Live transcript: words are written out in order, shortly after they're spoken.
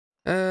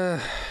Uh,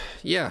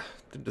 yeah.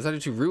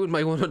 Decided to ruin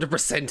my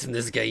 100% in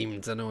this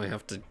game. So now I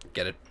have to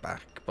get it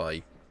back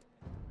by,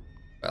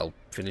 well,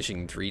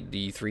 finishing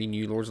the three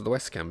new Lords of the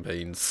West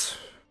campaigns.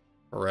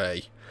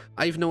 Hooray.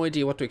 I have no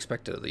idea what to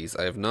expect out of these.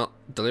 I have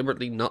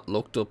deliberately not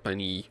looked up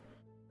any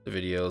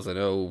videos. I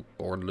know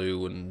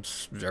Bornlu and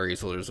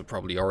various others have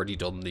probably already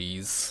done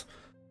these,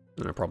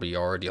 and are probably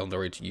already on their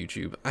way to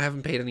YouTube. I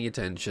haven't paid any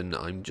attention.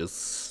 I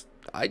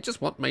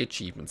just want my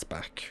achievements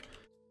back.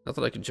 Not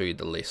that I can show you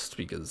the list,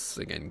 because,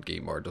 again,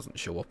 Game Bar doesn't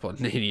show up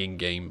on any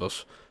in-game,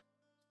 but...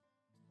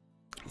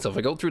 So if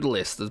I go through the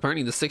list, there's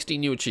apparently the 16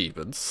 new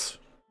achievements.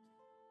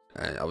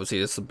 Obviously,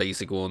 there's some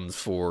basic ones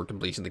for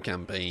completing the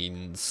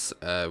campaigns,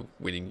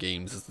 winning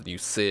games as the new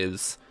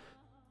civs,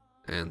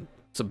 and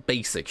some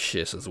basic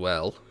shit as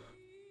well.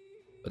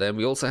 But then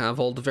we also have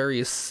all the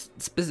various,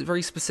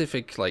 very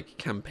specific, like,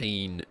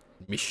 campaign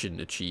mission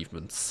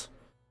achievements.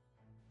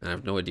 And I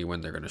have no idea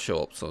when they're going to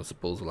show up, so I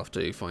suppose we'll have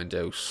to find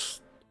out.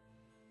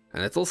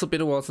 And it's also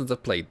been a while since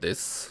I've played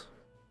this,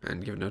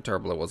 and given how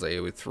terrible it was at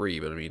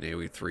AoE3, but I mean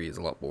AoE3 is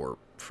a lot more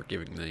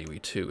forgiving than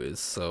AoE2 is,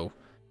 so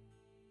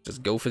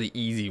just go for the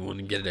easy one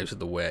and get it out of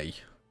the way.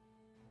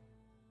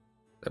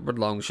 Edward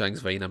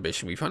Longshanks' vain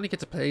ambition. We finally get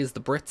to play as the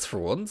Brits for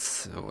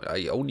once.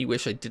 I only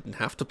wish I didn't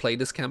have to play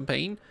this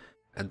campaign,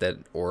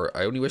 or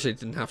I only wish I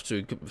didn't have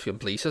to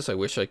complete it. I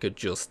wish I could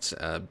just,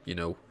 you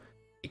know,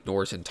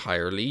 ignore it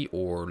entirely,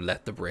 or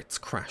let the Brits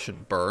crash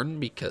and burn,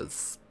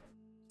 because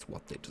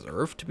what they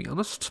deserve, to be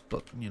honest,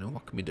 but you know,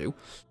 what can we do?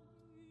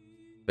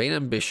 Vain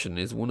ambition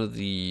is one of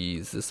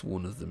these. Is this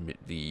one of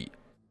the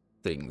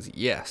things?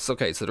 Yes.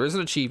 Okay, so there is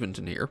an achievement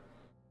in here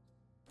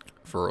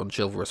for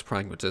Unchivalrous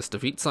Pragmatist.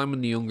 Defeat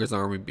Simon the Younger's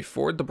army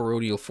before the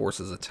baronial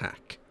forces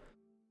attack.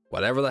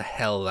 Whatever the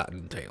hell that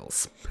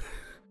entails.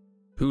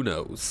 Who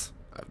knows?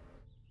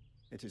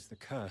 It is the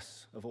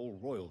curse of all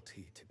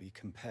royalty to be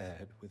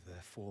compared with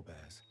their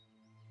forebears.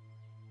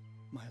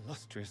 My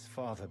illustrious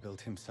father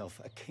built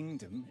himself a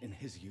kingdom in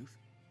his youth.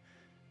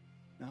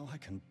 Now I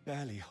can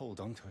barely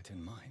hold on to it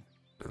in mine.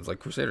 Sounds like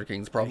Crusader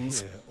King's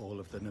problems. I hear all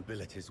of the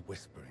nobility's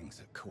whisperings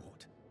at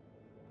court.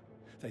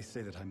 They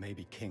say that I may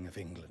be king of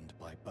England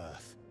by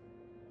birth,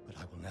 but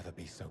I will never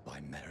be so by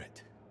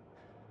merit.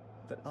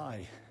 That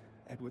I,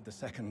 Edward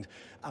II,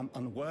 am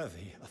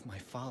unworthy of my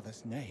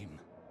father's name.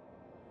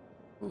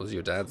 What was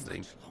your dad's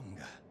name?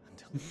 Longer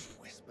until these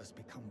whispers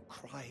become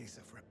cries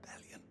of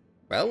rebellion.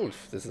 Well,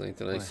 if this is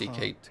anything I see,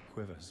 Kate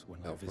Quivers when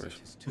I visit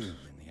his tomb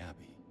in the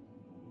abbey.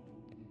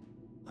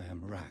 I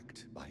am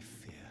racked by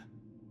fear.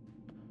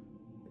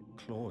 It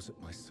claws at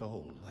my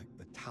soul like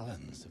the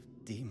talons of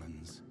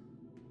demons.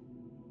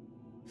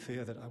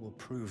 Fear that I will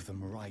prove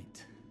them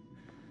right.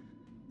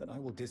 That I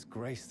will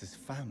disgrace this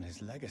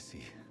family's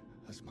legacy,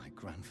 as my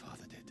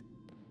grandfather did.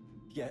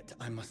 Yet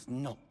I must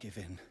not give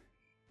in.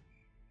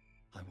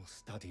 I will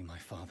study my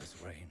father's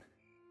reign,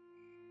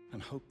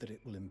 and hope that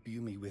it will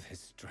imbue me with his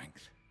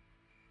strength.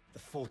 The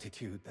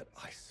fortitude that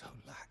I so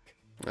lack.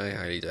 I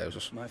highly doubt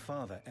it. My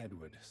father,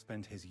 Edward,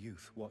 spent his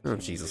youth watching... Oh,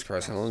 Jesus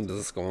Christ, how long does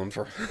this go on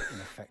for?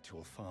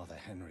 Ineffectual father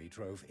Henry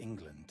drove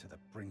England to the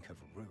brink of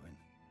ruin.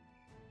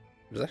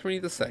 Was that Henry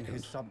the Second? When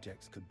his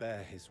subjects could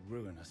bear his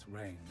ruinous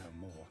reign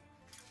no more.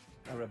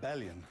 A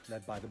rebellion,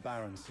 led by the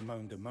Baron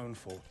Simone de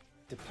Montfort,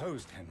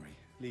 deposed Henry,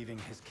 leaving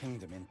his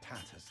kingdom in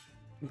tatters.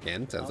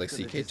 Again, sounds like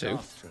CK2. After the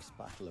disastrous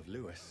Battle of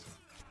Lewes,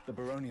 the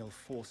baronial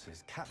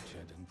forces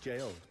captured and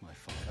jailed my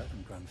father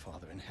and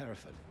grandfather in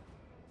Hereford.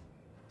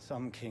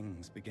 Some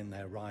kings begin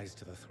their rise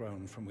to the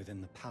throne from within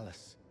the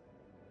palace.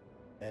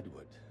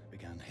 Edward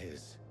began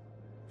his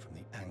from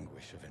the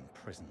anguish of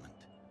imprisonment.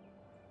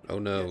 Oh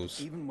no.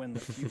 Yet, even when the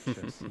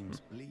future seems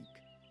bleak,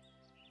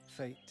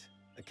 fate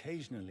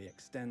occasionally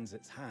extends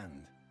its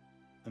hand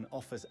and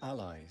offers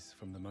allies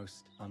from the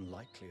most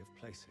unlikely of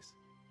places.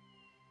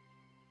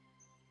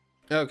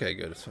 Okay,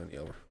 good. It's finally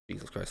over.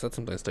 Jesus Christ, that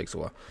sometimes takes a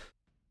while.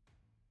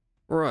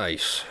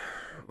 Right.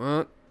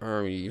 What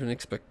are we even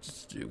expected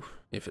to do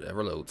if it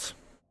ever loads?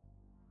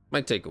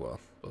 Might take a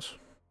while, but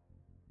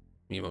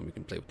meanwhile we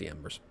can play with the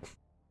embers.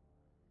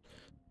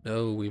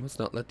 No, we must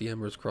not let the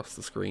embers cross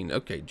the screen.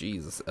 Okay,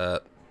 Jesus.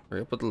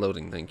 Hurry up with the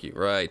loading, thank you.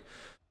 Right.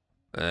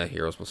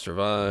 Heroes must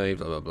survive,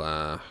 blah blah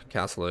blah.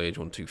 Castle Age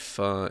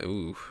 125.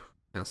 Ooh,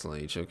 Castle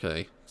Age,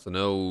 okay. So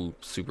no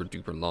super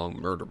duper long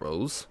murder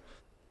bows.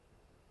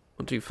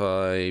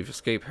 125,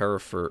 escape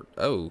Hereford.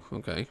 Oh,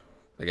 okay.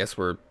 I guess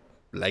we're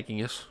legging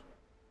it.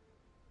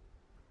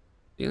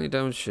 Dealing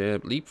down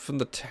ship. Leap from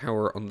the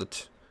tower on the...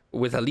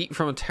 with a leap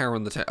from a tower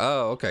on the tower.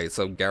 Oh, okay.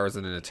 So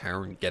garrison in a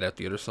tower and get out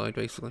the other side,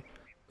 basically.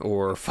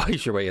 Or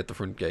fight your way at the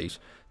front gate.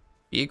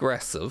 Be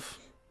aggressive.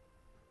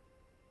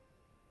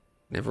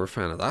 Never a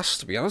fan of that,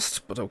 to be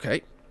honest. But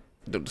okay.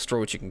 Don't destroy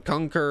what you can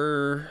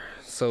conquer.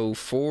 So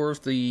 4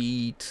 of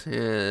the...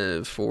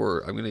 4...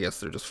 I'm going to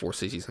guess they're just 4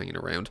 cities hanging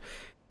around.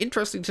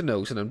 Interesting to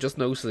note, and I'm just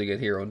noticing it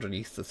here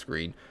underneath the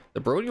screen, the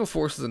baronial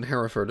forces in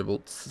Hereford are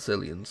both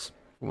Sicilians,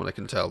 from what I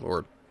can tell,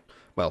 or,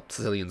 well,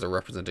 Sicilians are a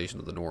representation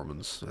of the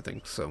Normans, I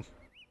think, so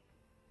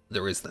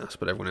there is that,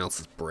 but everyone else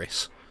is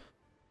Brit.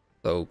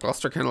 So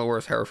Gloucester,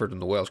 Kenilworth, Hereford,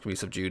 and the Welsh can be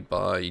subdued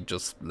by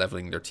just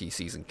leveling their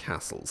TCs and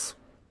castles.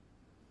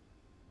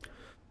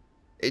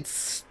 It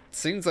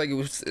seems like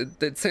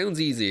it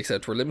sounds easy,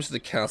 except we're limited to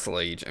castle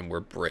age and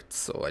we're Brits,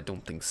 so I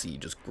don't think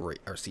siege is great.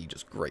 Our siege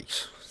is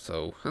great,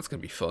 so that's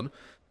gonna be fun.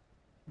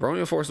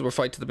 Baronial forces will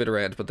fight to the bitter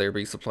end, but they're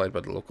being supplied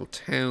by the local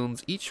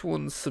towns. Each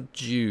one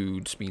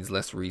subdued means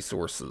less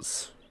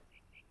resources.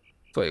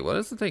 So wait, what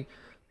is the thing?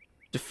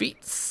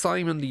 Defeat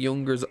Simon the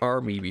Younger's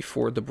army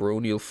before the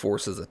baronial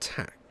forces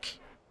attack.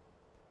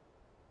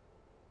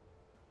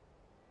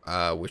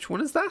 Which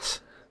one is that?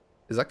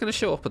 Is that going to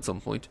show up at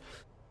some point?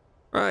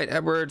 Right,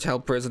 Edward,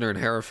 held prisoner in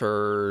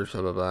Hereford,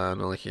 blah blah blah,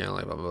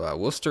 blah blah blah.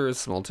 Worcester is a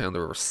small town, the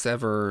River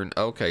Severn.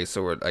 Okay,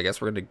 so I guess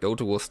we're going to go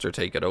to Worcester,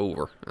 take it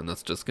over, and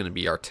that's just going to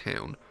be our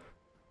town.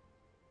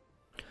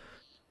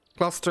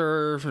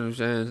 Gloucester,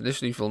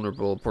 initially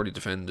vulnerable, poorly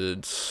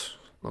defended.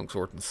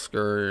 Longsword and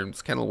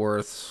Skirms,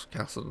 Kenilworth,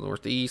 Castle in the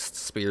Northeast,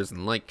 Spears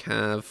and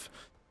Lightcav.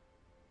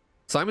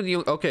 Simon the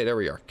Younger, okay, there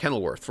we are.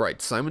 Kenilworth,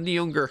 right. Simon the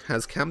Younger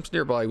has camped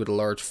nearby with a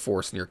large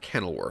force near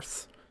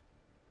Kenilworth.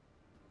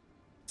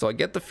 So I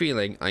get the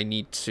feeling I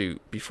need to,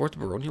 before the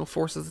baronial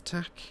forces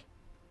attack.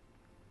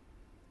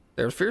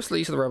 They are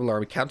fiercely to the rebel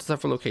army, camped at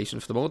several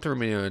locations. For the moment they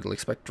remain out, they'll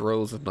expect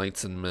droves of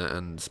knights and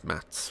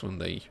mats when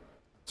they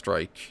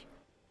strike.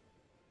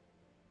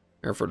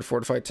 For the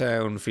fortified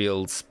town,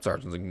 fields,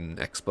 sergeants and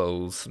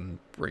expos, and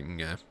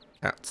bring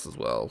cats as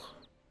well.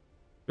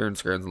 Burn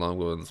skirns and long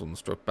ones when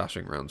struck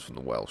bashing rounds from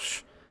the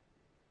Welsh.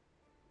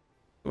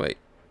 Wait.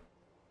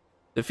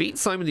 Defeat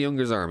Simon the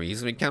Younger's army.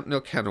 He's going to be camped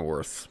near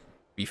Kenilworth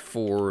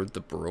before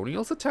the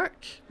baronials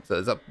attack? So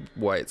is that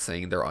why it's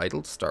saying they're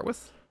idle to start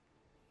with?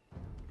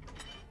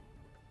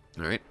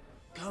 Alright.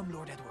 Come,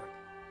 Lord Edward.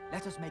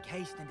 Let us make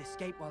haste and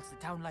escape whilst the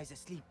town lies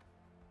asleep.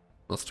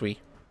 Must we?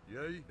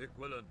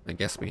 I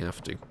guess we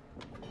have to.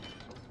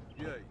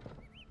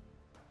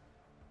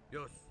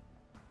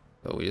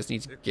 So we just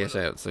need to get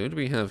out. So who do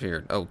we have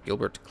here? Oh,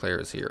 Gilbert Clare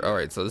is here.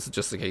 Alright, so this is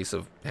just a case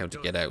of how to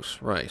get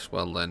out. Right,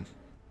 well then.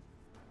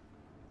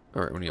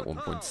 Alright, we're only at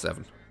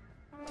 1.7.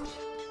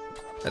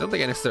 I don't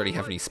think I necessarily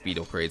have any speed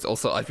upgrades.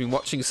 Also, I've been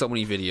watching so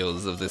many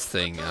videos of this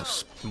thing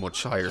at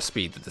much higher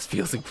speed that this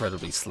feels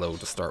incredibly slow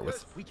to start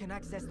with. We can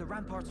access the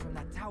ramparts from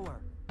that tower.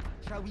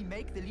 Shall we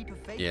make the leap of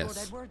faith,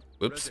 Yes. Lord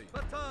Edward? Oops.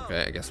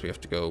 Okay, I guess we have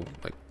to go,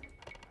 like...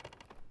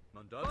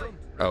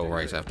 Oh,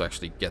 right, I have to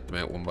actually get them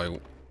out one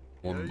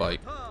by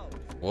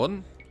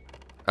one.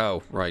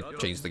 Oh, right,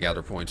 change the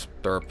gather point.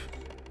 Derp.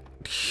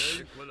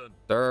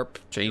 Derp,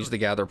 change the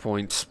gather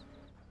point.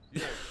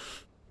 I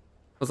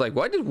was like,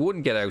 why did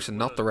one get out and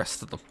not the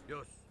rest of them?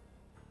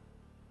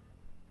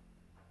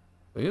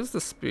 Who's the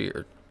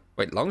spear?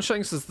 Wait,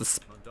 Longshanks is the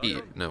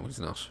spear. No, he's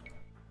not.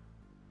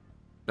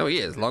 No, he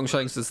is.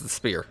 Longshanks is the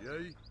spear.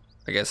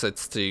 I guess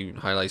it's to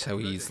highlight how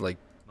he's, like,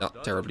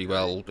 not terribly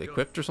well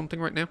equipped or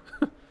something right now.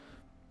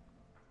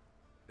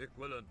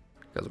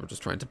 Because we're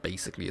just trying to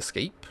basically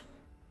escape.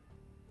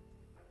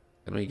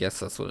 Can we guess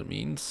that's what it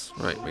means?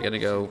 Right, we're gonna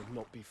go...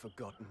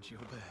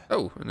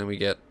 Oh, and then we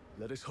get...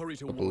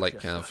 Double light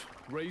cav.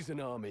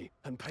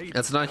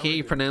 That's not how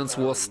you pronounce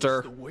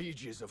Worcester.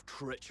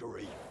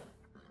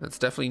 That's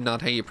definitely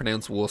not how you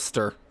pronounce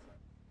Worcester.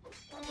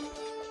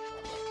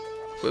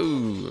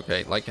 Ooh,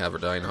 okay, light cav are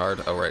dying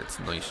hard. Oh right, it's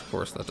night. Of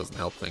course, that doesn't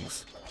help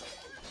things.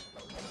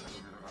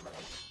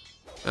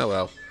 Oh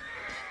well.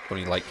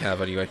 Only light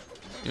cav anyway.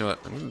 You know what?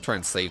 I'm gonna try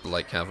and save the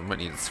light cav. I might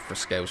need this for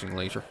scouting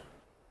later.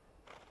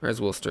 Where's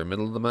Worcester?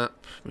 Middle of the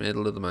map.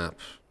 Middle of the map.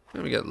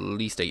 And we get at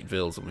least 8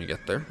 vills when we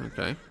get there.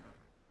 Okay.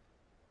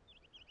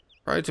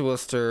 Right to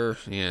Worcester.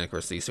 Yeah, of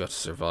course these two have to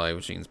survive,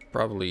 which means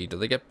probably... Do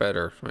they get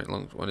better? Right,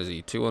 long. What is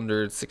he?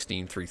 200,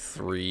 16,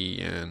 3,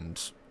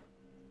 and...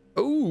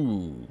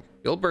 Ooh!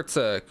 Gilbert's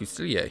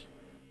Coutelier.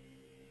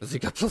 Does he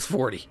got plus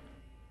 40?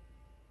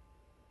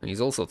 And he's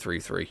also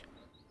 3-3.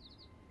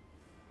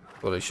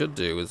 What I should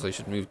do is I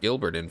should move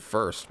Gilbert in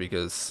first,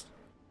 because...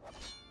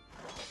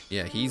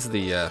 Yeah, he's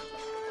the...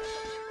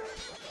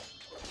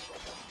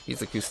 He's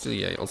the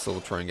Coutelier. Also,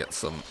 we'll try and get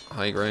some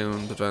high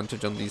ground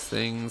advantage on these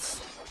things.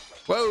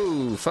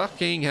 Whoa!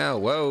 Fucking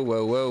hell! Whoa,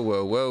 whoa, whoa,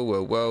 whoa, whoa,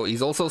 whoa, whoa.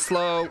 He's also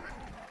slow!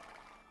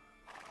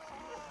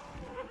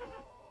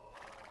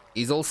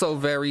 He's also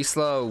very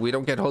slow. We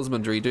don't get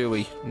husbandry, do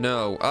we?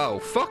 No. Oh,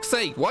 fuck's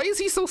sake! Why is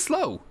he so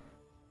slow?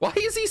 Why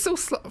is he so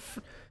slow?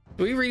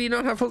 Do we really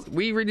not have...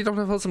 We really don't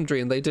have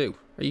husbandry, and they do.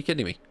 Are you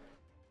kidding me?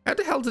 How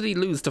the hell did he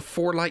lose to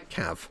 4 light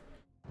cav?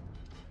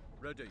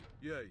 Ready,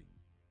 yay.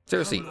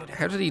 Seriously,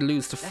 how did he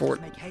lose to 4?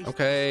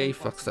 Okay,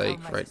 fuck's sake.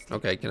 Right,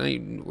 okay, can I...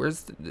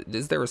 Where's...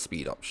 Is there a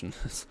speed option?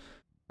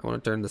 I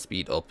want to turn the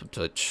speed up a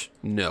touch.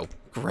 No.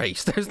 Great,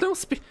 there's no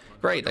speed.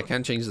 Great, I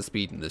can't change the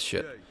speed in this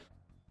shit.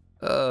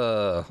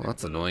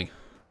 That's annoying.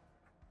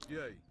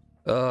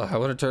 I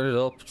want to turn it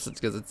up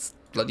because it's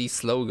bloody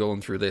slow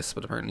going through this,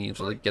 but apparently you have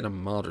to like get a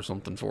mod or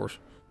something for it.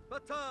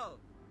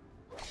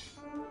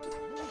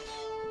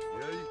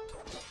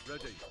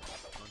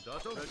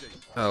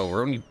 Oh,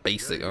 we're only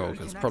basic. Oh,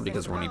 it's probably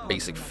because we're only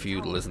basic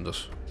feudal, isn't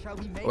it?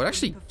 Oh, it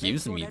actually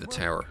gives me the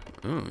tower.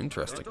 Oh,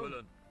 interesting.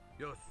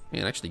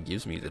 Yeah, it actually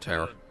gives me the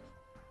tower.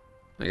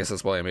 I guess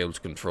that's why I'm able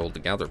to control the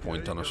gather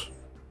point on it.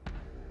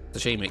 It's a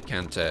shame it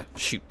can't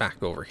shoot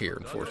back over here,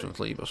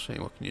 unfortunately, but hey,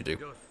 what can you do?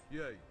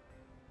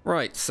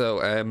 Right,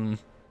 so,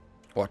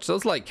 watch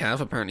those light cav.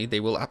 Apparently they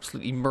will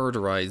absolutely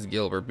murderize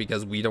Gilbert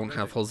because we don't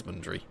have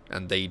husbandry.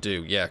 And they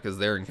do, yeah, because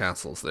they're in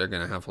castles, so they're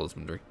going to have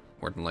husbandry,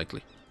 more than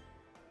likely.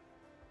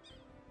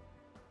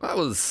 That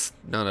was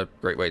not a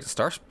great way to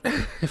start,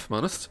 if I'm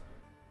honest.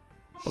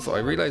 Also, I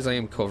realize I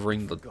am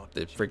covering the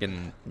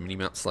friggin'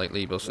 minimap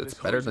slightly, but it's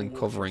better than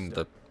covering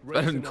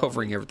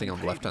everything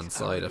on the left-hand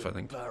side, if I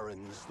think.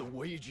 The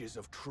wages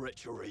of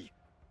treachery.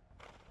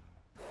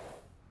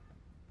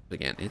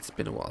 Again, it's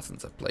been a while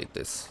since I've played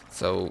this,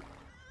 so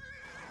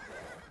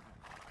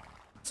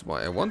that's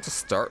why I want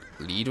to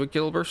lead with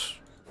Gilbert,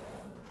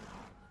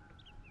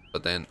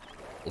 but then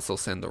also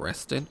send the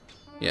rest in.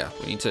 Yeah,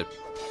 we need to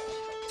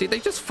see. They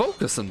just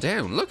focus them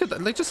down. Look at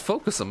that. They just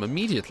focus them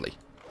immediately.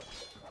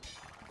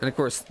 And of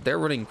course, they're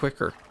running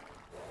quicker.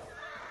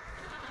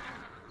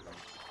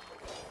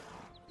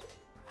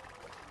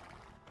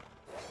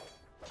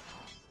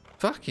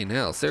 Fucking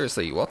hell,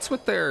 seriously, what's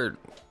with their...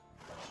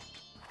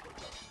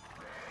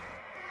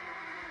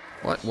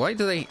 Why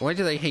do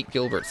they hate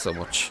Gilbert so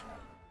much?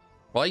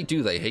 Why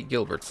do they hate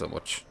Gilbert so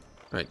much?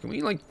 Right, can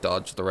we like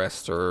dodge the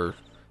rest, or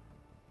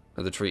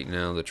the tree?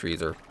 No, the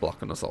trees are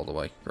blocking us all the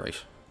way.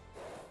 Great.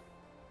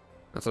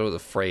 That's what I was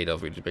afraid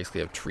of. We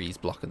basically have trees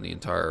blocking the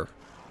entire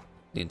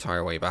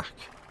way back,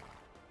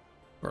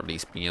 or at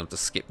least being able to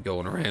skip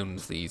going around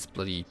these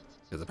bloody.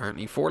 Because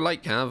apparently 4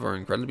 light cav are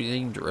incredibly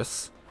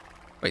dangerous.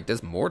 Wait,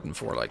 there's more than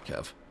 4 light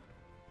cav.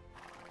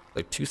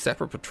 Like 2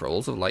 separate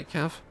patrols of light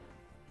cav.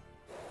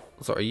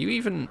 So are you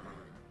even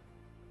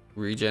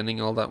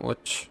regenning all that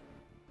much?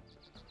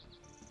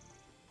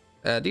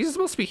 These are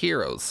supposed to be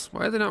heroes.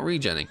 Why are they not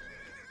regenning?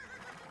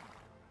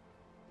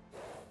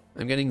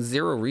 I'm getting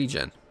 0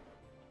 regen.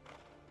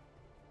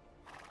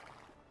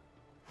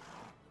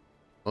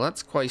 Well,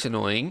 that's quite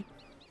annoying.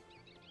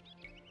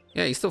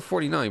 Yeah, he's still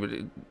 49, but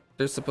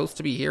they're supposed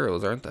to be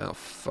heroes, aren't they? Oh,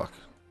 fuck.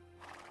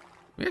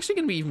 We're actually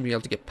going to even be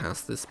able to get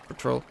past this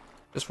patrol.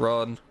 Just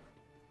run.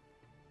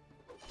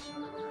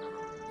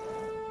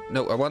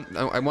 No, I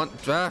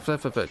want...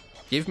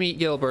 Give me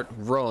Gilbert,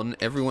 run.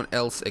 Everyone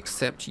else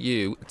except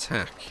you,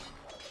 attack.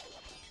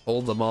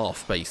 Hold them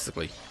off,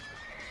 basically.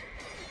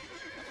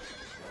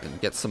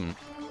 And get some...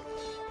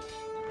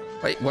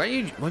 Wait,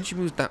 why don't you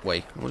move that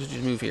way? Why did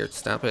you move here?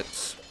 Stab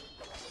it.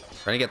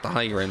 Trying to get the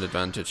high ground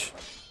advantage.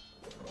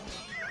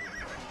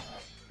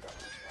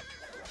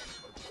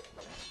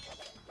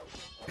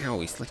 Ow,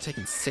 he's like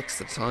taking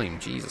 6 at a time.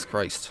 Jesus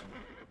Christ.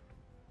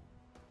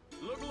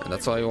 And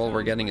that's why all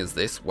we're getting is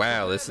this.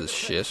 Wow, this is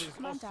shit.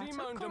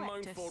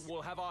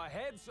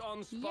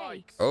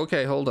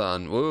 Okay, hold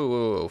on. Whoa,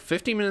 whoa, whoa.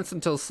 50 minutes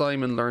until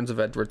Simon learns of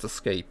Edward's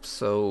escape.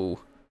 So,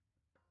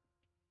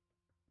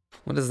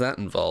 what does that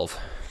involve?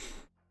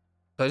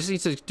 I just need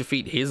to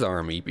defeat his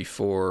army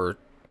before...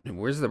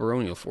 Where's the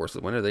baronial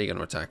forces? When are they going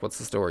to attack? What's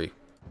the story?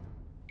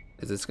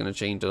 Is this going to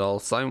change at all?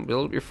 Simon,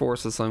 build up your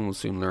forces. Simon will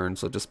soon learn,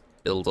 so just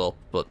build up.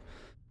 But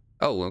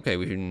oh, okay,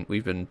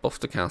 we've been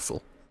buffed to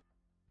castle.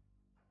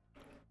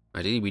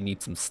 Ideally, we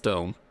need some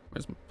stone.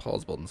 Where's my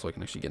pause button so I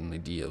can actually get an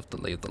idea of the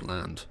lay of the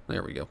land?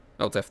 There we go.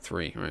 Oh, it's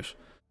F3, right.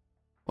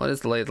 What is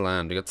the lay of the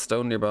land? We got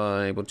stone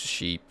nearby, a bunch of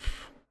sheep,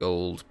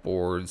 gold,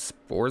 boards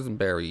and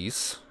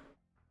berries.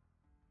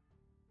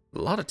 A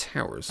lot of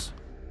towers.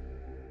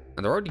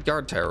 And they're already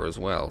guard tower as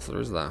well, so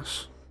there's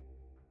that.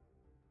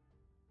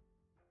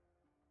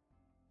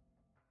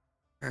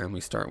 And we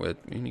start with,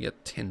 we only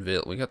get 10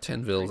 vil. We got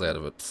 10 vils out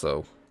of it,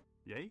 so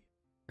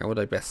how would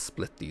I best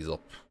split these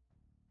up?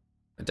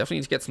 I definitely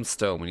need to get some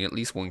stone. We need at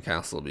least 1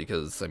 castle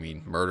because, I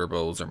mean, murder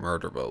bows are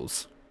murder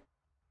bows.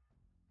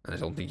 And I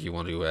don't think you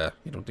want to,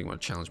 you don't think you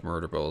want to challenge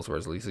murder bows,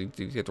 whereas at least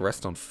you get the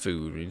rest on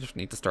food. We just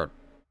need to start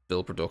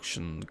bill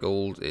production.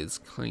 Gold is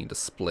kind of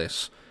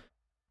split.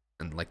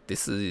 And like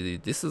this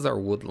is our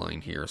wood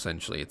line here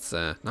essentially. It's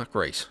not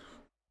great.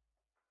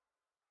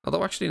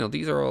 Although actually no,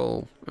 these are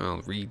all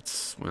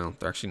reeds. Well,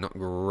 they're actually not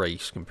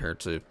great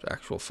compared to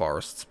actual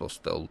forests, but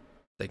still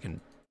they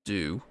can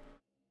do.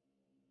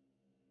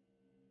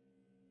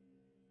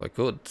 I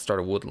could start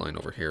a wood line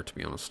over here, to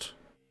be honest.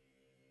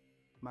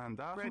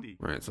 Ready.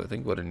 Right, so I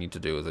think what I need to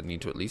do is I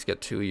need to at least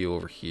get 2 of you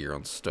over here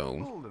on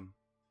stone.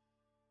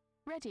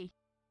 Ready.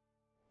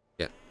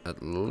 Get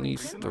at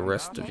least the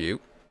rest of you.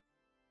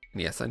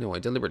 Yes, I know, I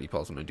deliberately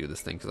pause when I do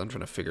this thing, because I'm trying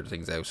to figure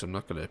things out, so I'm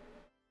not going to...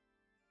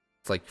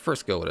 It's like,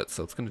 first go at it,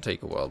 so it's going to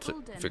take a while to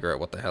figure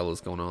out what the hell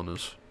is going on.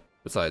 And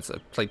besides,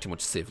 I've played too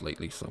much Civ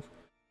lately, so...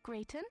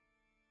 Grayton.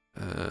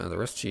 The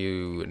rest of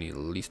you, I need at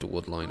least a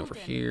wood line over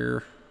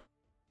here.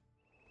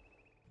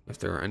 If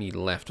there are any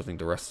left, I think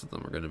the rest of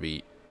them are going to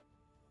be...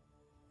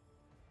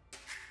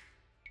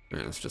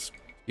 Alright, let's just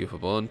queue up a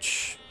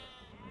bunch.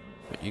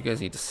 Right, you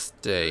guys need to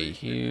stay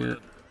here.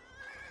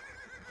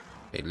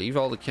 Okay, leave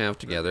all the cav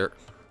together.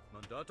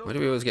 Why do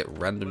we always get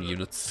random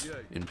units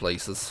in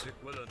places?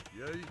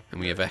 And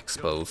we have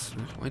expos.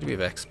 Why do we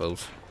have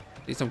expos?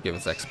 Please don't give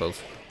us expos.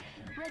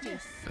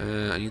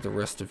 Ready. I need the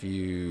rest of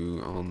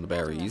you on the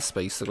berries,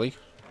 basically.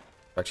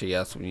 Actually, yeah,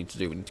 that's what we need to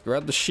do. We need to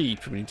grab the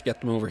sheep. We need to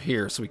get them over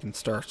here so we can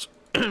start.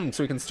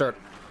 Finishing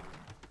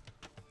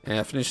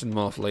them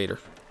off later.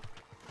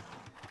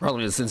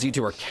 Problem is, since you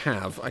two are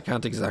cav, I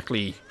can't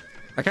exactly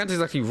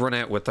run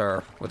out with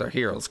our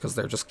heroes because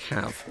they're just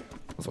cav.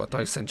 That's what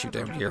I sent you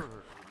down here.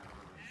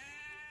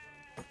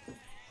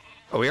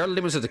 Oh, we are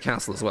limited to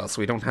castle as well,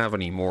 so we don't have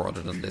any more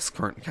other than this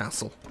current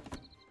castle.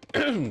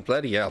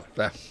 Bloody hell,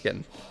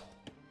 getting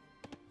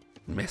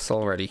mess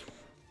already.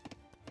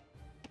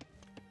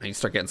 I need to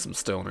start getting some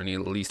stone. I need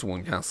at least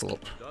one castle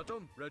up.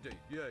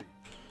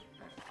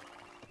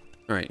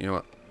 Alright, you know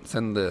what?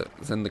 Send the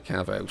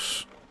cav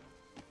out.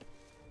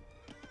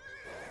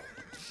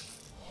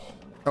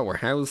 Oh, we're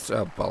housed.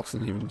 Oh, bollocks,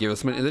 didn't even give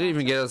us many. They didn't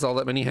even get us all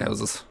that many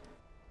houses.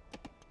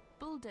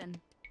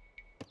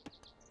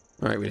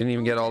 Alright, we didn't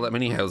even get all that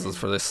many houses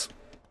for this.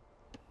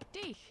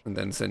 And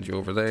then send you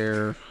over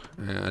there.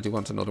 I do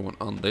want another one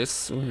on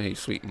this. Oh, hey,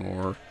 sweet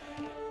more.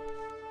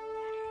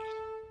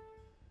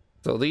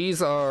 So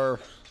this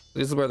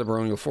is where the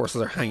baronial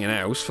forces are hanging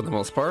out for the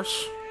most part.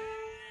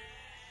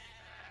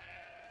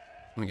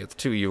 Let me get the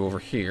two of you over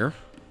here.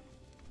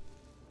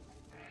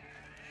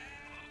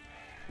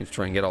 Need to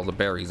try and get all the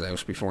berries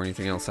out before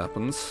anything else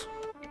happens.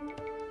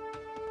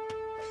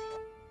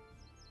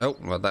 Oh,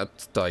 well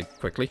that died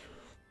quickly.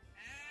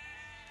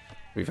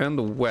 We found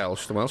the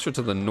Welsh. The Welsh are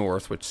to the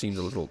north, which seems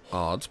a little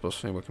odd, but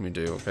hey, what can we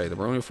do? Okay, the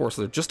baronial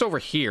forces are just over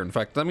here. In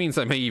fact, that means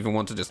I may even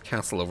want to just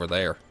castle over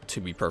there,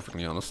 to be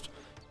perfectly honest.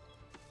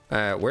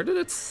 Where did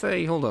it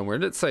say? Hold on, where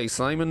did it say?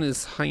 Simon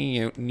is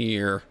hanging out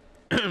near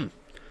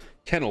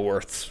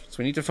Kenilworth. So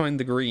we need to find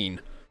the green.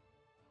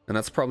 And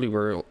that's probably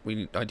where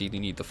we ideally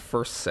need the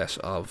first set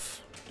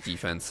of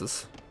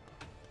defenses.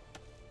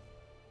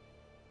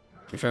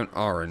 We found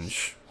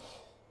orange.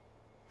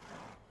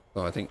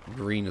 So I think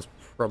green is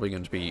probably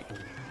going to be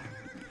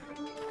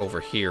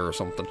over here or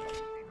something. At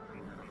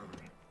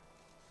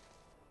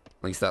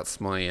least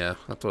that's my,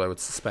 that's what I would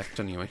suspect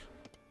anyway.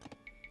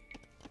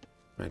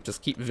 Right,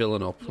 just keep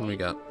villain up. What do we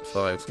got?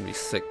 5, it's going to be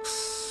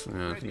 6.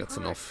 I think that's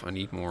enough. I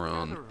need more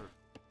on...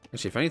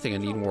 Actually, if anything, I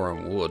need more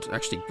on wood.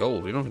 Actually,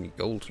 gold. We don't have any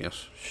gold yet.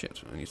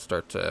 Shit, I need to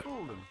start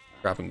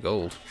grabbing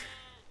gold.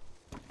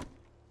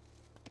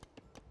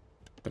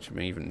 Which I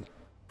may even...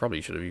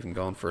 Probably should have even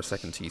gone for a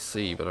second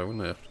TC, but I want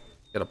to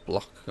get a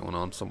block going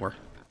on somewhere.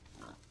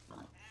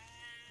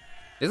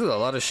 This is a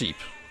lot of sheep.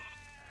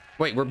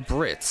 Wait, we're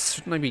Brits.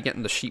 Shouldn't I be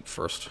getting the sheep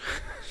first?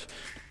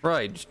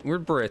 Right, we're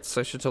Brits.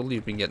 I should totally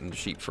have been getting the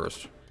sheep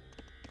first.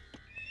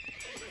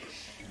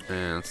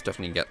 And let's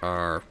definitely get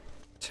our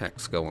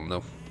techs going,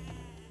 though.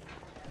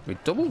 We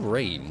double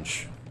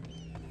range.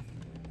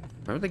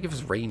 Why would they give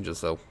us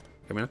ranges, though?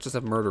 Can we not just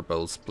have murder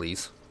bows,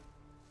 please?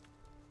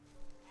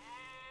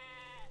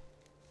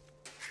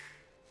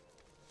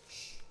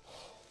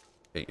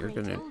 Okay, you're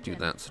gonna do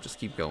that, so just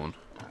keep going.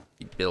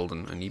 Keep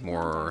building. I need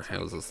more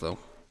houses, though.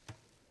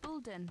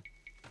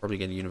 Probably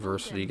get a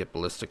university, get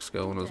ballistics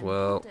going as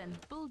well.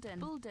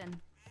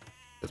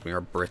 Because we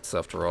are Brits,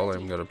 after all,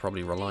 I'm gonna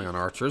probably rely on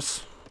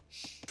archers.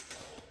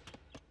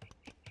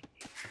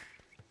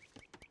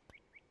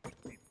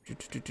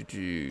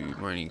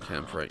 Mining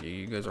camp, right,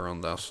 you guys are on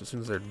that. As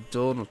soon as they're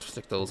done, we'll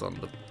stick those on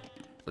the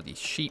bloody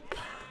sheep.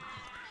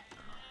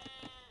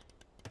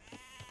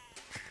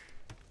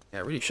 Yeah,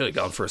 I really should have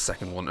gone for a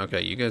second one.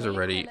 Okay, you guys are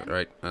ready.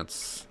 Right,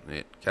 that's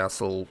it.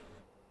 Castle.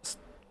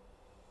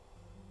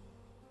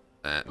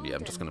 Yeah,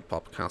 I'm just gonna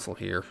pop a castle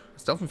here.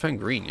 Still haven't found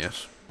green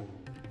yet.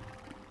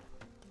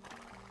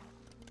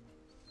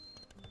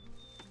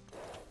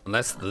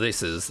 Unless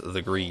this is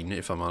the green,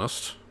 if I'm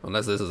honest.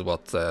 Unless this is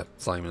what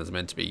Simon is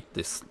meant to be.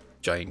 This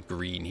giant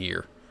green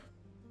here.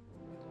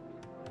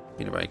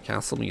 Anyway,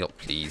 castle me up,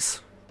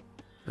 please.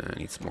 I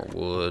need some more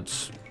wood.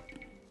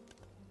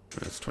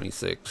 That's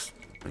 26.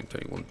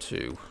 21,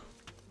 2.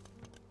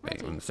 Okay,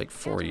 I'm gonna take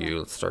 4 of you.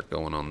 Let's start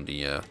going on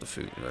the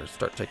food.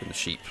 Start taking the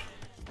sheep.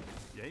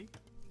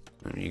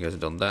 And when you guys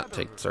have done that,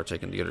 start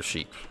taking the other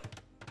sheep.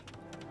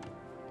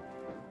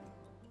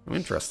 Oh,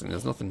 interesting.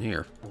 There's nothing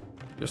here.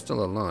 You're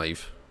still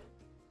alive.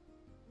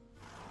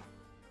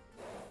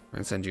 I'm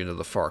gonna send you into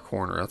the far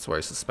corner. That's where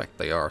I suspect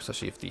they are,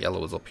 especially if the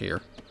yellow is up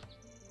here.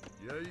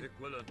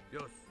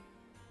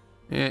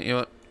 Yeah, you know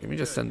what? Let me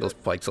just send those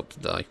pikes up to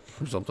die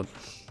or something.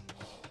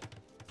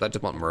 I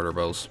just want murder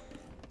bows.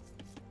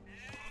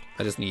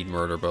 I just need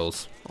murder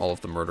bows. All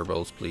of the murder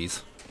bows,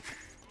 please.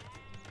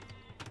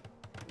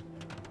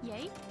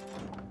 Yay.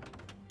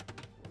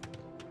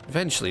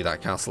 Eventually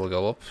that castle will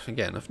go up.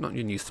 Again, I've not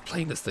been used to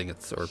playing this thing.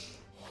 I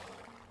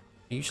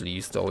usually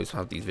used to always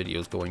have these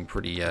videos going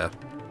pretty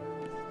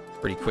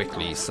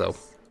quickly, so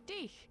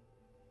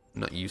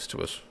I'm not used to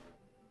it.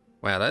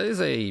 Wow, that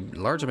is a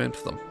large amount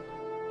of them.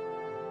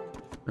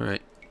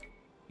 Alright.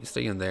 You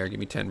stay in there. Give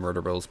me 10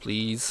 murder bows,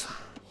 please.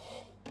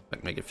 I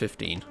can make it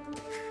 15.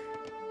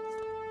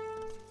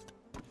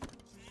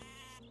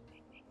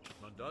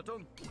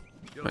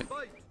 Right,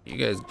 you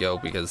guys go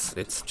because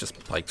it's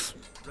just pikes.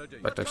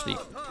 But actually,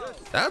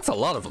 that's a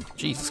lot of them.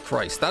 Jesus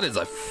Christ, that is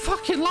a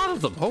fucking lot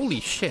of them. Holy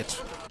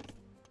shit.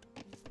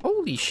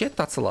 Holy shit,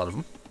 that's a lot of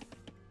them.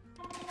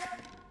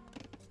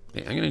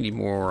 Okay, I'm gonna need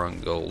more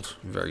on gold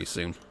very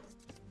soon.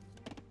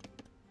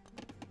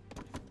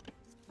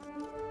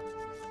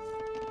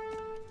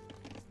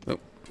 Oh,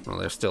 well,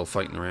 they're still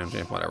fighting around.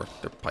 Yeah, whatever.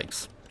 They're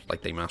pikes.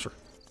 Like they matter.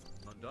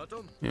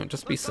 You know,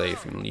 just be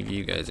safe. I'm gonna leave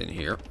you guys in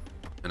here.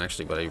 And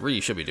actually, what I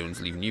really should be doing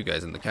is leaving you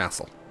guys in the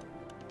castle.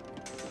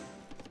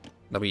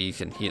 That way you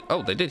can heal.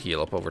 Oh, they did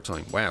heal up over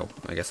time. Wow.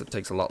 I guess it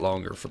takes a lot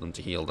longer for them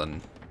to heal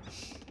than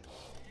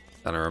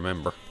I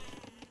remember.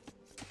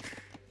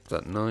 Is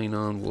that 9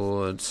 on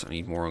wood? I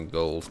need more on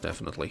gold,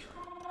 definitely.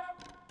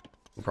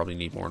 We'll probably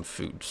need more on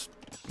food.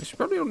 We should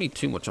probably don't need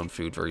too much on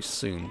food very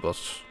soon, but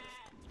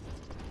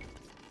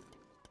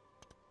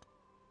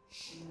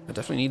I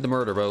definitely need the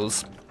murder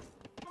bows.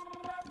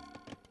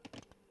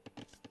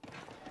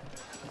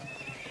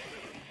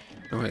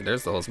 Alright,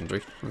 there's the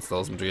husbandry. That's the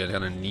husbandry I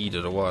kind of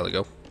needed a while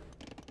ago.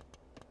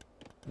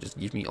 Just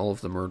give me all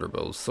of the murder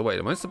bows. So wait,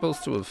 am I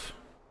supposed to have...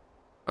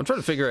 I'm trying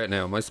to figure out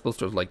now, am I supposed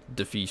to have, like,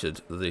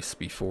 defeated this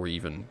before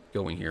even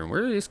going here? And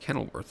where is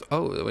Kenilworth?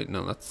 Oh, wait,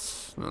 no,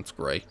 that's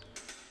Grey.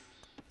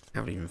 I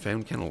haven't even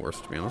found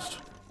Kenilworth, to be honest.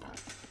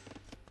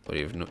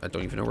 I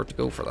don't even know where to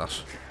go for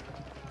that.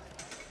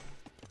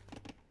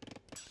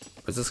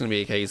 Is this going to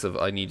be a case of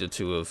I needed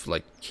to have,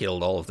 like,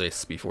 killed all of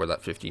this before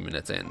that 15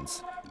 minutes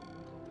ends?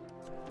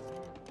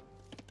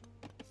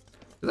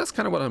 That's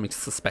kind of what I'm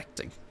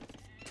suspecting.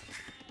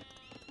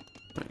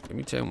 Right, give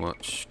me too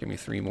much. Give me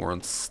 3 more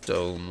on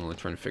stone while I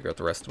try and figure out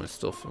the rest of my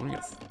stuff.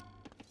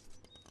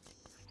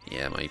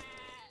 Yeah, my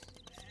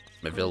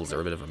villas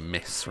are a bit of a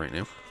mess right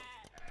now.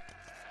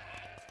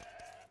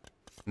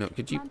 No,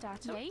 could you...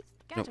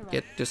 No,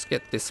 just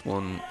get this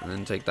one, and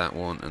then take that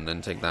one, and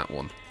then take that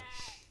one.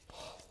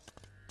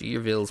 Do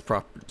your vills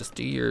just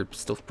do your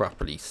stuff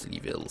properly, silly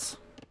vills.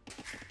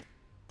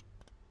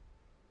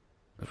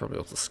 I'll probably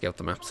have to scout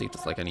the map, see if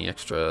there's like any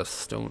extra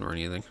stone or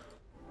anything.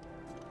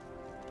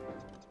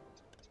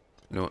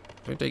 You know what?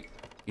 If I take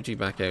you two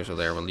back out of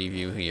there, we'll leave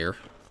you here.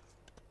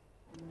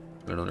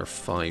 And another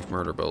 5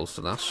 murder bows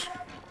to that.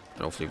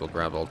 And hopefully we'll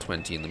grab all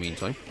 20 in the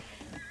meantime.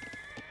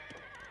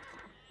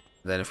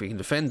 Then if we can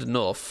defend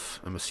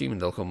enough, I'm assuming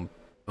they'll come...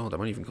 Oh, they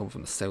might even come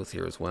from the south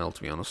here as well,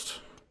 to be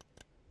honest.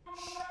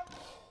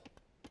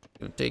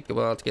 Gonna take a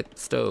while to get the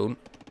stone.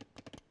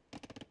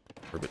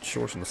 We're a bit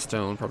short on the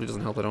stone. Probably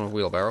doesn't help I don't have a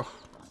wheelbarrow.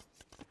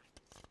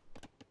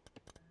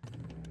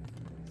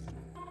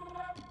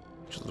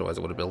 Otherwise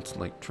I would have built,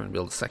 like, trying to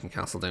build a second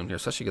castle down here,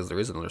 especially because there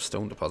is another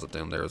stone deposit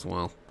down there as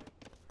well.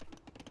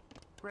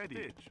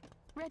 Ready.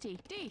 Ready.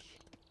 Dig.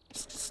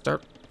 Just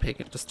start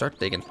picking, just start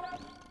digging.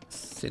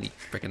 Silly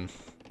frickin'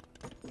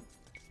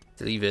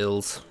 silly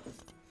vills.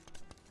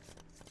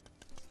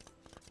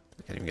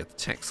 I can't even get the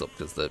text up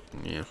because the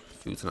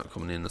food's not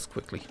coming in as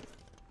quickly.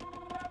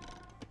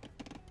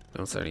 Don't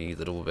necessarily need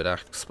the double bit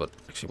axe, but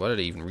actually, why did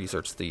I even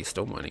research the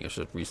stone mining? I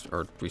should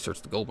have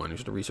researched the gold mining. I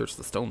should have researched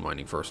the stone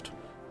mining first.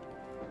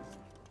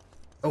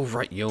 Oh,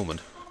 right, yeoman.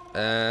 Do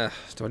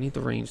I need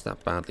the range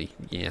that badly?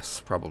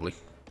 Yes, probably.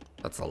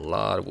 That's a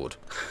lot of wood.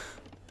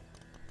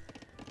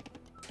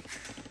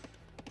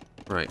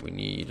 Right, we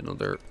need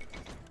another...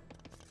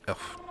 Oh,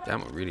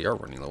 damn, we really are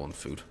running low on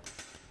food.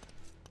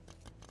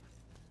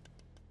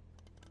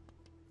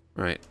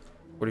 Right,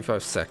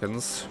 45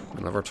 seconds.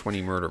 We'll have our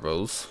 20 murder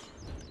bows.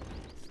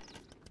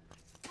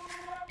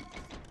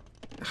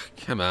 Ugh,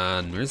 come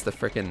on, where's the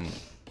frickin'...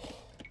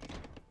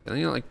 Can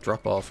they, like,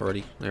 drop off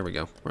already? There we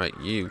go. Right,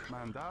 you.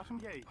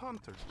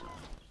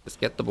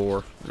 Just get the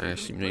boar.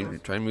 Actually, maybe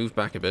try and move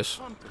back a bit.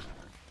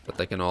 But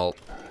they can all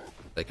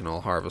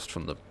harvest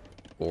from the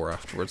boar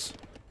afterwards.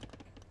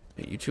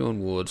 Okay, you two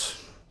on wood.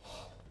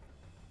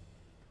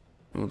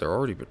 Oh, they're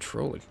already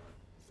patrolling.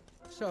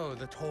 So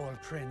the tall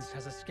prince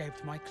has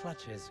escaped my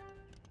clutches.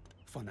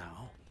 For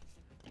now.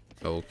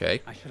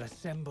 Okay. I shall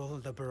assemble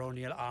the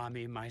baronial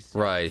army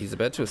myself. Right, he's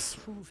about to...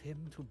 Prove him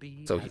to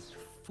be So he...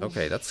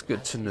 Okay, that's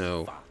good to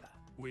know.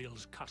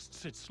 Wales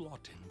casts its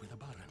lot in with the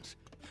barons.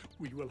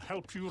 We will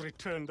help you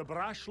return the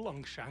brash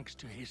Longshanks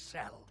to his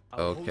cell.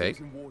 Okay.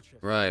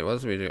 Right, what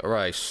does we do?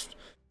 Right.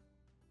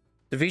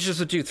 Defeaters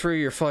would do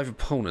 3 or 5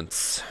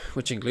 opponents,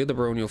 which include the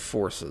baronial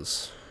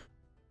forces.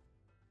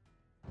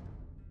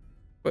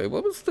 Wait,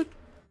 what was the...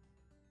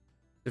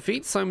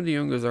 Defeat Simon the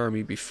Younger's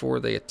army before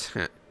they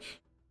attack.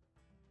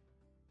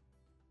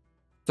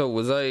 So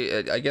was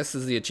I guess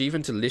is the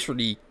achievement to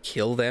literally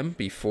kill them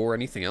before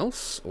anything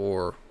else,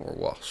 or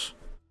what?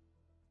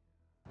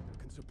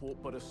 Can support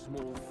but a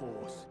small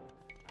force.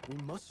 We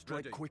must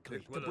strike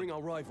quickly to bring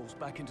our rivals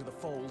back into the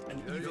fold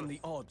and even the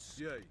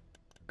odds.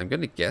 I'm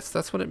gonna guess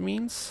that's what it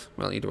means.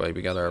 Well, either way,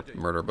 we got our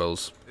murder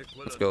bows.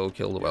 Let's go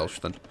kill the Welsh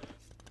then.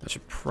 I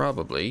should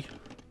probably...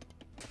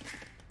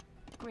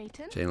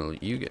 Channel,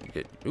 you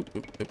get oop.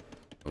 I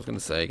was gonna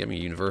say, get me a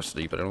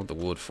university, but I don't have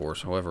the wood for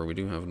it. However, we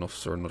do have enough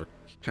for another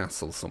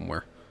castle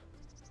somewhere.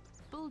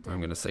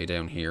 I'm gonna say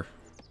down here.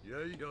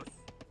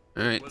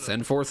 Alright,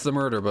 send forth the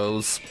murder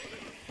bows.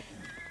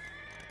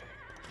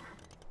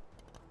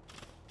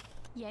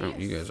 Oh,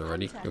 you guys are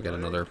ready. Go get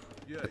another.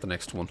 Get the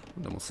next one,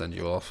 and then we'll send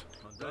you off.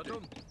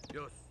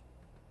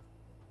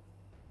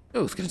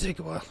 Oh, it's gonna take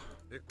a while.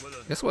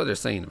 Guess what they're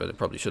saying about it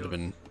probably should have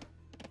been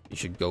you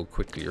should go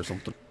quickly or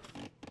something.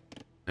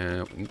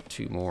 We need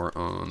 2 more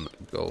on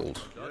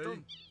gold.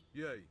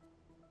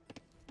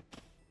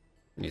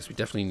 And yes, we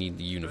definitely need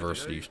the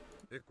university.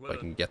 If I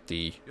can get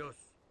the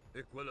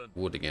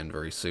wood again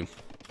very soon.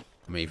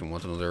 I may even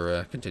want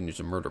another contingent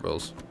of murder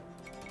bows.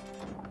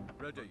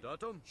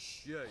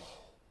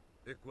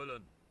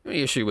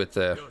 The issue with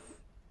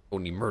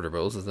only murder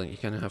bows is that you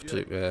kind of have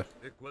to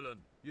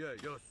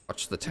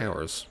watch the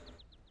towers.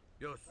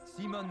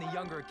 Simon the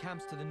Younger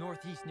camps to the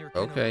northeast near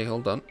Okay,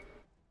 hold on.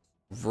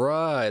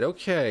 Right,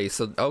 okay,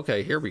 so,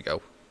 okay, here we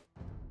go.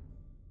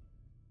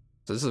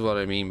 So this is what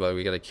I mean by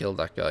we gotta kill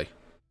that guy.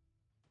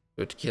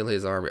 We have to kill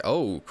his army.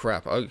 Oh,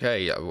 crap,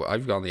 okay,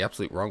 I've gone the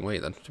absolute wrong way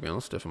then, to be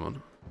honest, if I'm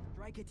on.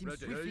 Strike at him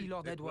swiftly,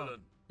 Lord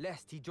Edward,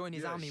 lest he join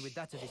his army with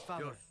that of his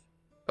father.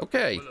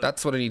 Okay,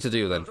 that's what I need to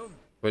do then.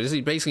 We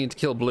just basically need to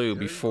kill blue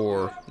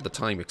before the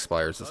time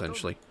expires,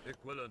 essentially.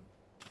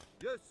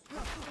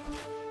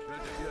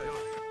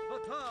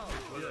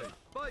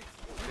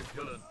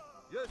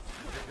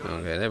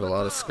 Okay, they have a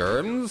lot of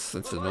skirms.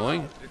 It's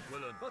annoying.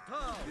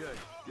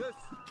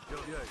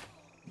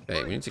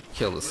 Okay, we need to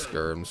kill the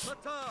skirms.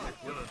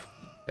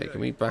 Okay, can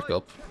we back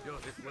up?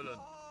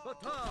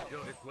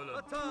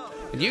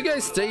 Can you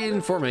guys stay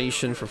in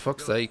formation for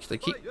fuck's sake? They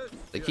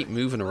keep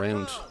moving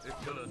around.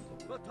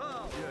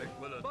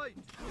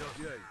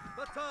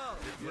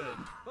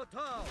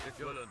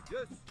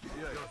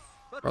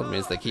 Problem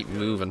is they keep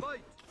moving.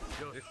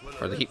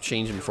 Or they keep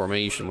changing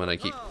formation when I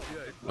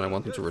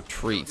want them to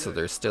retreat, so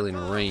they're still in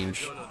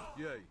range.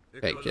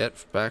 Okay,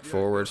 get back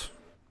forward.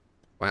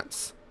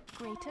 Whats.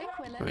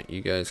 Right,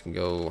 you guys can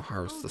go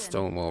harvest the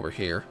stone while we're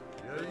here.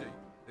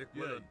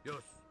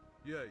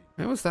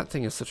 How is that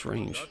thing at such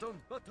range?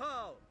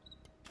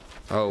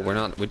 Oh, we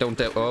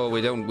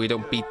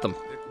don't beat them.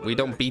 We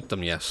don't beat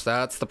them yet.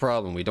 That's the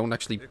problem. We don't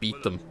actually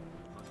beat them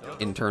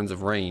in terms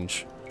of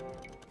range.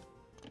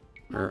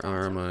 Where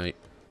are my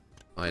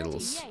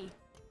idols?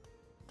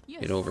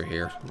 Get over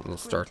here. We'll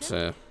start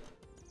what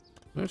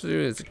I have to do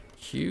is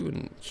Q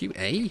and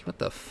QA? What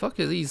the fuck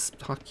are these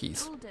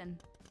hotkeys?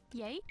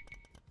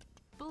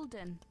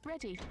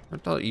 Ready. I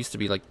thought it used to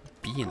be like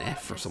B and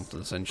F or something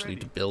essentially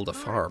to build a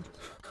farm.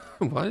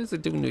 Why is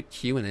it doing a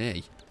Q and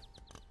A?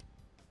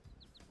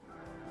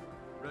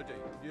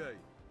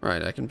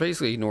 Right, I can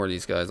basically ignore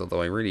these guys,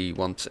 although I really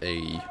want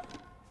a...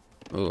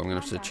 Oh, I'm gonna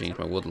have to change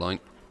my wood line.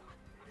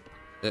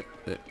 We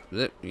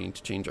need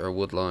to change our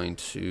wood line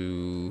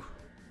to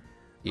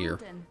here.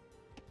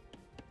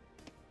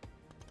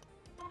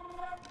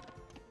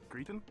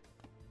 Greeting.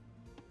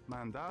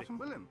 Mandatum.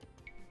 Willem.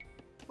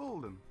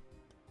 Bolden.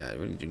 Yeah, I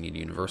really do need a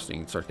university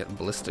and start getting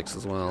ballistics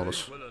as well,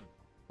 but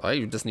I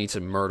just need to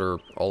murder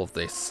all of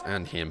this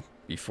and him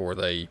before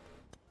they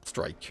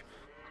strike.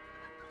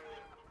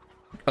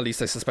 At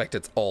least I suspect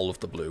it's all of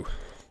the blue.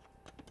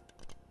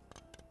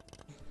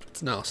 If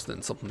it's not,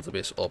 then something's a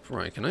bit up.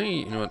 Right, can I,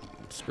 you know what,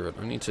 screw it,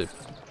 I need to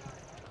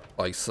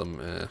buy some,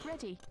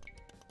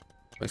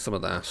 buy some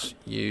of that.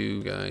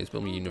 You guys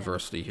build me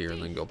university here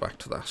and then go back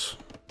to that.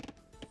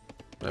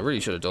 What I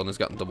really should have done is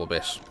gotten double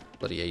bit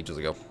bloody ages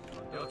ago.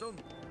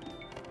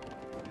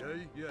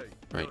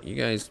 Right, you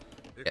guys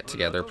get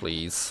together,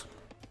 please.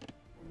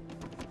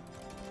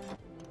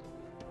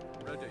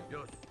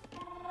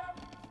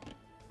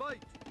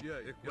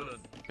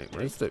 Okay,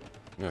 where's the...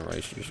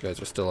 Alright, you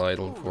guys are still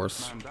idle, of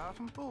course.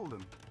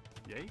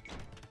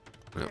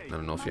 No, not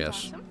enough yet.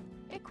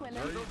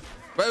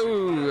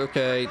 Whoa,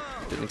 okay.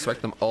 Didn't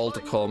expect them all to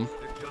come.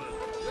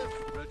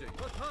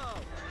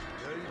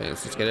 Okay,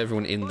 let's just get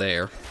everyone in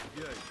there.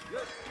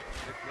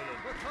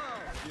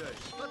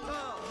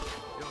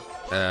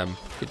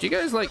 Could you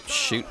guys, like,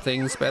 shoot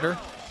things better?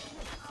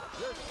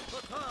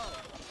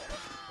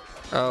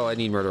 Oh, I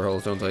need murder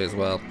holes, don't I, as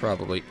well?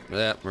 Probably.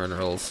 Yeah, murder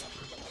holes.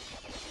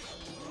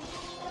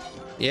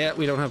 Yeah,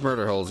 we don't have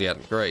murder holes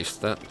yet. Great.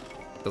 That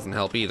doesn't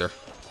help either.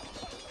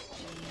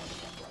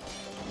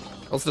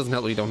 Also doesn't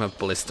help that we don't have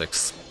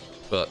ballistics.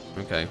 But,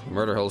 okay.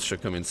 Murder holes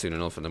should come in soon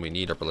enough, and then we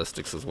need our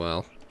ballistics as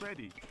well.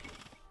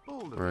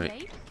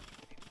 Right.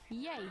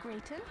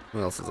 Who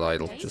else is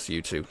idle? Just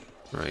you two.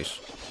 Right.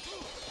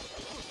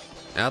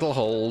 That'll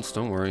hold.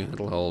 Don't worry.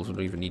 It'll hold. We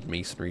don't even need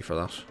masonry for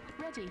that.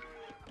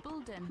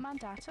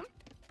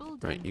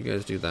 Right, you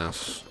guys do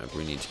that.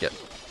 We need to get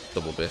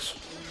double bit.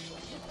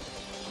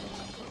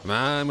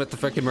 Man, with the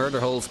freaking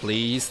murder holes,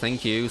 please.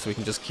 Thank you. So we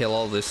can just kill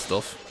all this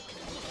stuff.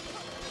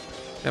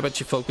 How about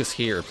you focus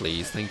here,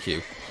 please? Thank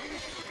you.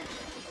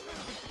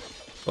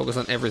 Focus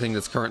on everything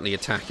that's currently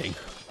attacking.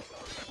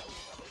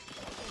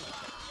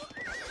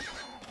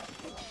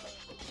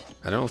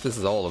 I don't know if this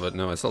is all of it.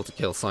 No, I still have to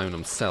kill Simon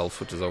himself,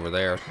 which is over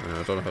there. And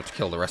I don't have to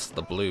kill the rest of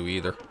the blue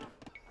either.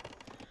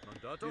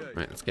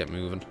 Right, let's get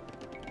moving.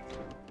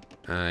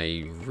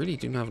 I really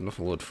do not have enough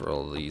wood for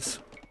all of these.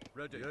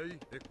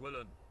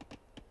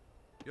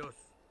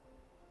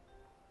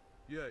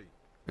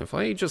 If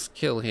I just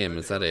kill him,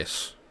 is that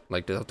it?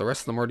 Like, the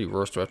rest of them already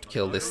rushed. Do I have to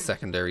kill this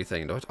secondary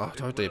thing? Do I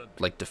have to,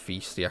 like,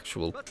 defeat the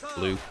actual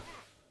blue?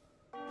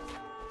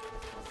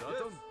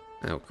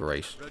 Oh,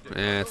 great.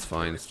 It's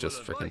fine. It's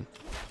just freaking...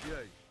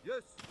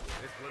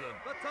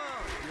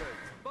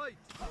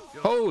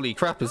 Holy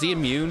crap, is he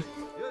immune?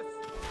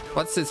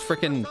 What's his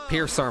freaking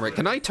pierce armor?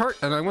 Can I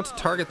and I want to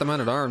target the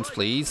man-at-arms,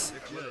 please.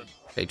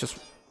 Okay, just...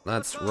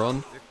 Lads,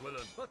 run.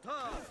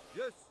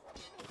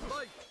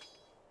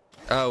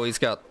 Oh, he's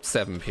got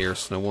 7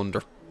 pierce. No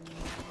wonder.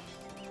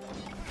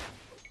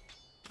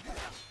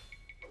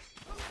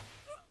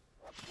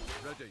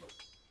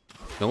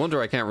 No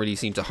wonder I can't really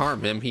seem to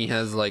harm him. He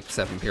has like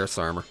 7 pierce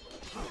armor.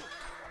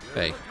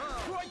 Okay.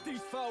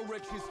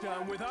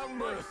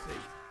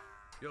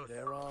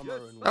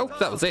 Oh,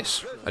 that was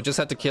it. I just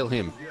had to kill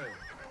him.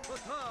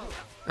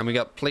 And we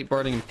got plate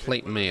barding and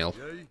plate mail.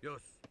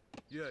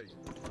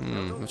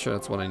 Not sure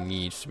that's what I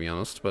need, to be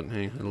honest, but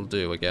hey, it'll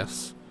do, I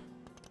guess.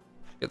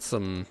 Get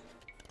some...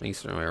 I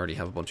already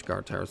have a bunch of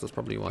guard towers, that's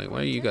probably why.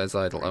 Why are you guys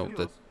idle? Oh,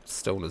 the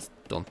stone is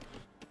done.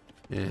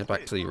 Yeah,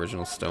 back to the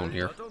original stone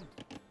here.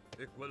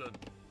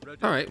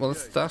 Alright, well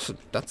that's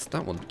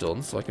that one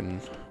done, so I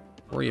can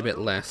worry a bit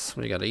less.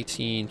 We got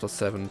 18 plus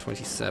 7,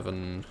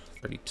 27,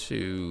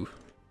 32.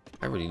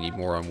 I really need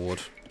more on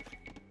wood.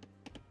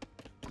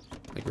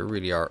 Like, we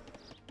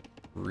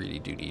really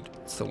do need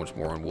so much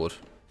more on wood.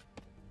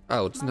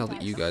 Oh, it's now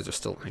that you guys are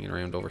still hanging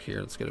around over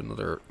here. Let's get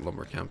another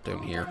lumber camp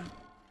down here.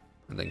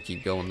 And then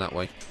keep going that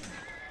way.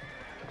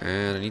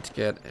 And I need to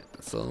get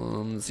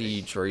some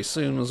siege very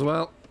soon as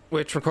well,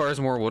 which requires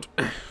more wood.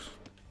 It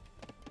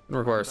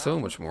requires so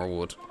much more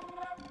wood.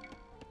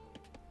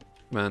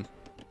 Man.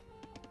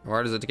 How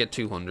hard is it to get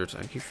 200?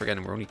 I keep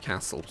forgetting we're only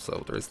castle,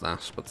 so there is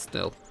that, but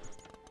still.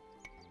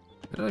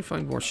 How did I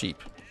find more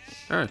sheep?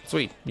 Alright,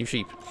 sweet. New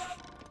sheep.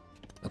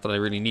 Not that I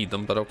really need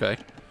them, but okay.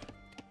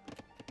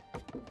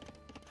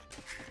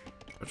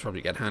 I'll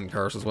probably get hand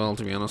cars as well,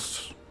 to be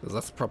honest. Because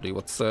that's probably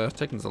what's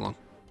taking so long.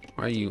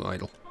 Why are you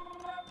idle?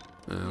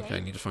 Okay, I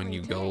need to find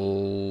new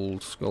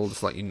gold. Gold is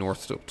slightly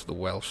north up to the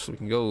Welsh, so we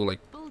can go, like...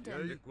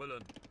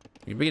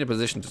 We'd be in a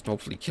position to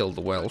hopefully kill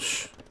the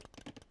Welsh.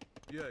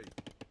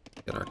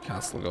 Get our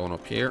castle going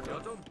up here.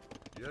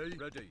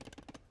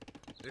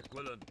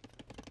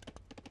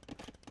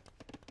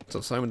 So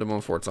Simon de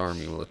Montfort's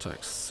army will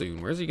attack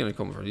soon. Where's he going to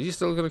come from? Is he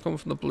still going to come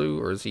from the blue,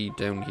 or is he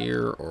down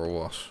here, or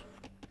what?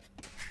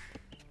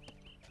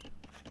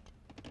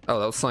 Oh,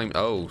 that was Simon.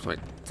 Oh, right.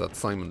 Is that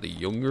Simon the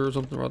Younger or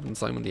something rather than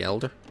Simon the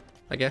Elder?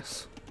 I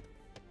guess.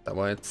 That's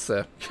why it's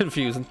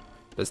confusing.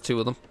 There's 2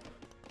 of them.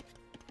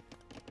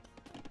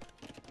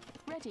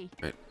 Ready.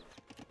 Right.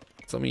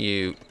 Some of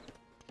you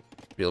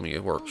build me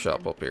a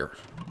workshop up here,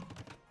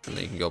 and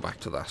then you can go back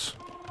to that.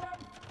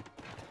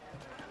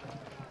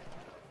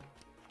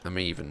 I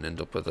may even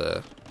end up with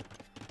a...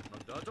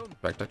 In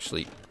fact,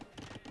 actually...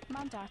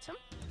 Mandatum.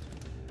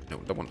 No,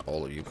 I don't want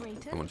all of you.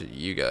 I want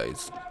you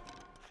guys.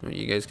 What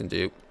you guys can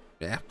do.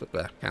 Yeah, but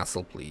the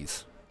castle,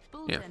 please.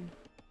 Yeah.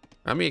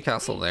 I'll be a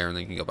castle there, and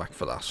then you can go back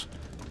for that.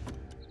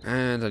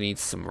 And I need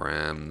some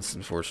rams,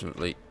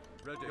 unfortunately.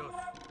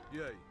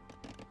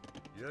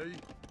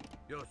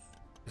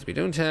 Because we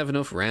don't have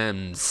enough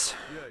rams.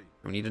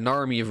 We need an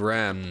army of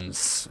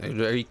rams. A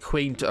very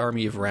quaint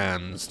army of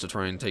rams to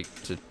try and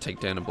take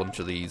down a bunch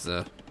of these,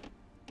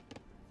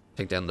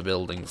 take down the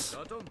buildings.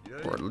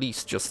 Or at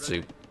least just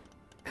to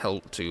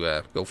help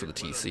to go for the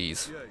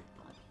TCs.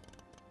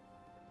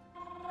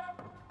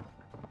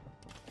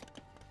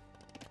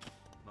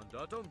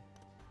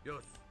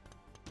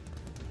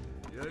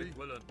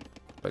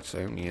 In fact,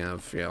 I only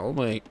have, yeah, all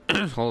my,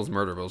 all those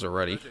murder bows are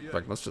ready. In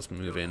fact, let's just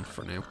move in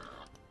for now.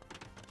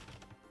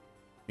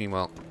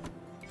 Meanwhile,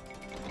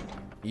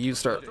 you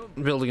start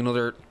building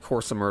another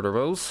course of murder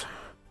bows.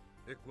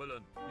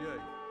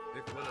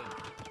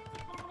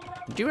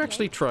 Did you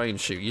actually try and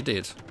shoot? You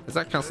did. Is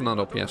that castle not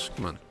up yet?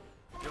 Come on.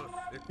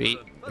 Beat.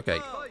 Okay.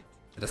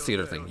 That's the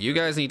other thing. You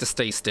guys need to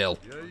stay still.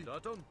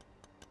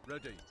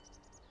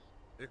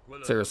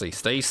 Seriously,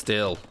 stay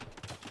still.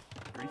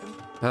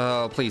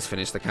 Oh, please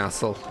finish the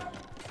castle.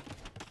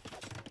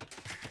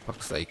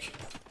 Fuck's sake.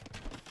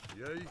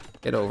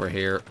 Get over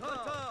here.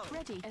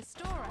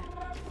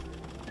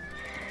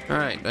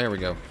 Alright, there we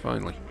go.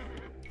 Finally.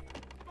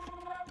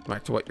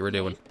 Back to what you were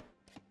doing.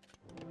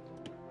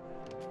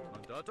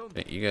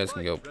 Okay, you guys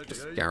can go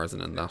just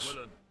garrison in that.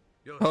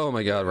 Oh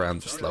my god,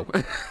 rams are slow.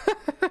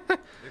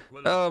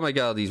 Oh my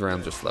god, these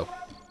rams are slow.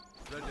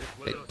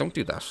 Hey, don't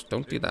do that.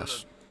 Don't do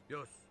that.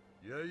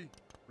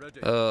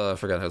 Oh, I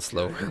forgot how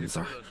slow rams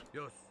are.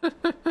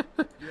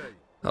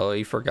 Oh,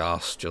 I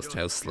forgot just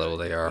how slow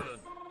they are.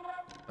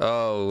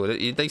 Oh,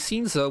 they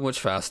seem so much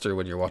faster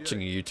when you're watching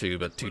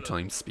YouTube at 2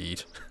 times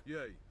speed.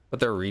 But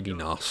they're really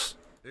not.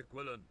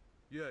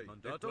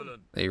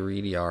 They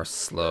really are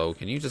slow.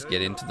 Can you just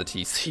get into the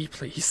TC,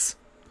 please?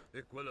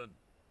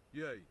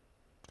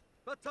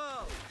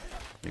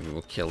 Maybe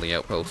we'll kill the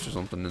outpost or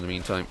something in the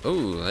meantime.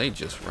 Oh, they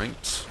just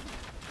ranked.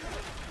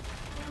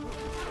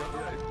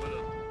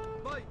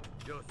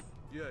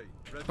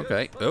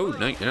 Okay. Oh,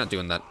 no, you're not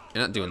doing that.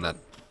 You're not doing that.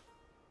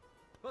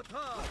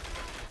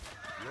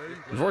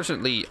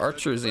 Unfortunately,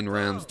 archers in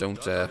rounds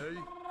don't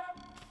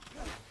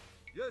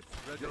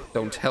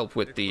help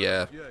with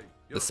the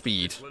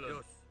speed.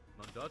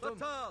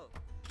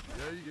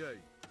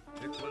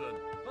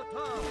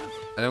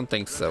 I don't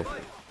think so.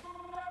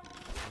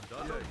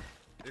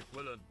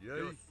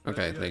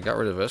 Okay, they got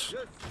rid of it.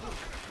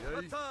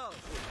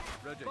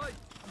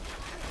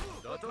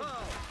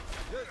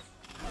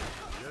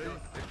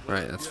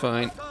 Right, that's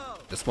fine.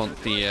 Just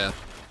want the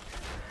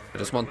I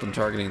just want them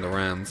targeting the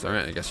rams.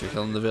 Alright, I guess you're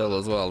killing the Vil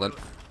as well then.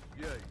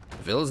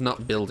 The Vil is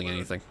not building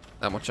anything.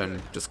 That much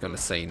I'm just gonna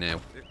say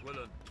now.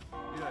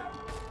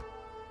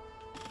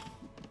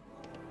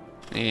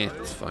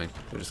 It's fine.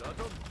 We're just...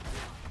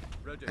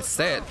 I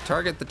said,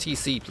 target the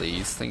TC,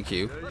 please. Thank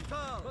you.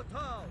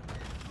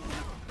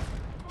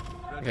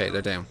 Okay,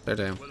 they're down. They're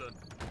down.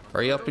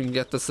 Hurry up and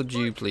get the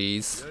subdue,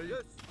 please.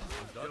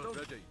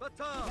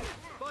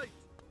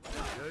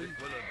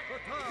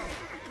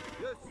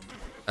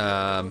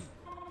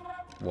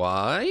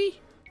 Why?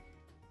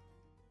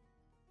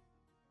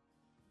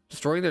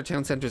 Destroying their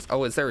town centers.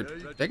 Oh, is there...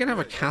 They're gonna have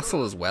a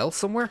castle as well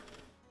somewhere?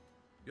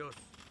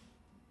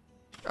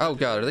 Oh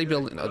god, are they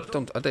building...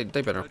 they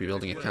better not be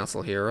building a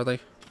castle here, are they?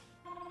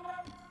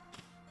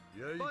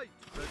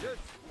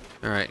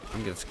 Alright,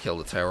 I'm gonna kill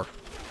the tower.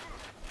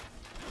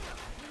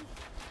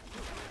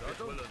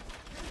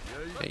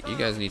 Hey, you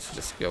guys need to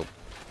just go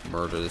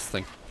murder this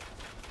thing.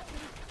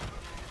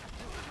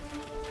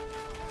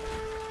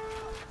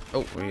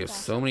 Oh, we have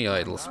so many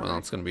idols. Well,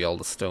 it's going to be all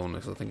the stone,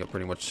 because I think I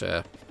pretty much,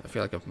 I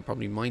feel like I've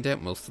probably mined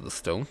out most of the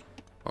stone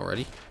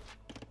already.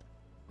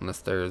 Unless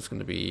there's going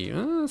to be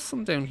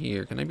some down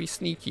here. Can I be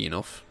sneaky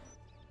enough?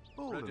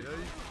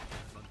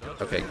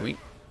 Okay, can we...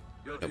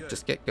 Nope,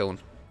 just get going.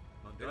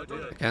 I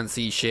can't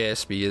see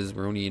shit because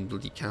we're only in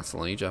bloody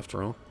Castle Age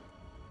after all.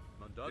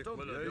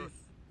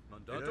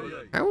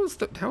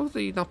 How have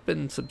they not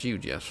been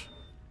subdued yet?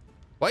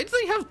 Why do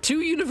they have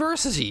 2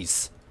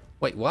 universities?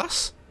 Wait,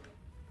 what?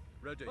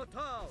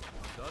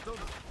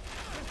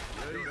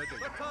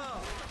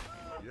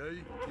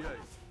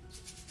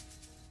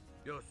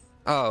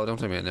 Oh, don't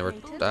tell me I never...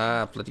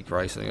 Ah, bloody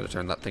Christ, I'm gonna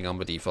turn that thing on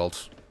by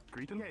default.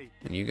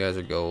 And you guys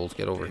are gold,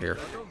 get over here.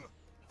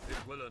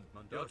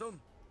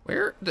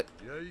 Where the...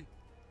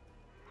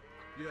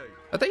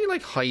 Are they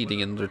like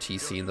hiding under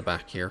TC in the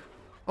back here?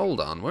 Hold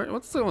on,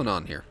 what's going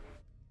on here?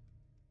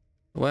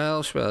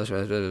 Well,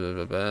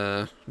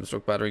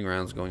 construct battering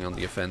rounds going on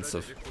the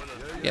offensive.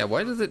 Yeah,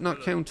 why does it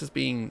not count as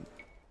being...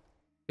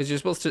 Because you're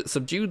supposed to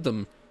subdue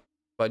them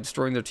by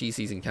destroying their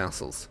TCs and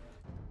castles.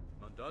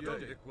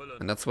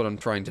 And that's what I'm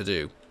trying to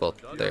do, but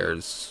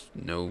there's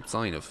no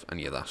sign of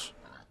any of that.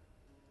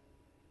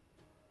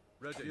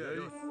 Are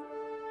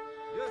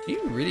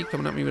you really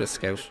coming at me with a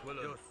scout?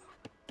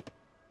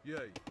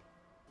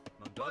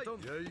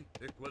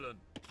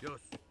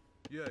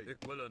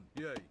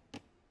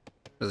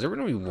 Does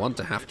everyone want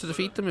to have to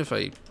defeat them if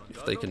they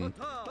can,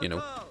 you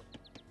know,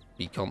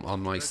 become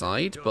on my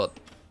side? But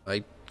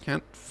I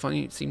can't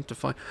seem to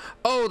find...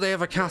 Oh, they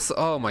have a castle.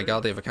 Oh my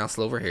god, they have a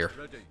castle over here.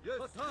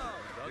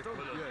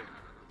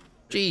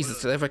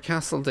 Jesus, they have a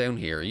castle down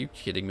here. Are you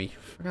kidding me?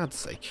 For God's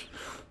sake.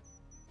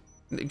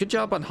 Good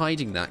job on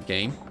hiding that,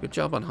 game. Good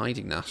job on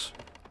hiding that.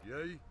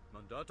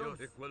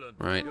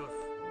 Right.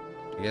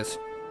 I guess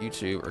you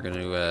two are going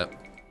to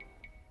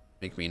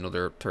make me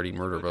another 30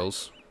 murder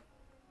bows,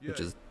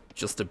 which is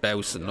just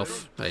about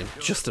enough.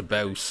 Just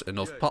about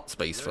enough pot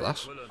space for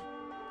that.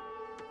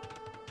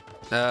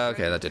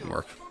 Okay, that didn't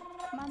work.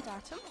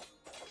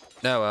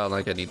 No, well,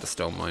 like I need the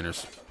stone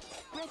miners.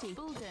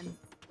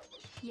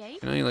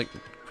 Can I like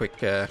quick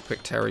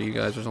tower you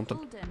guys or something?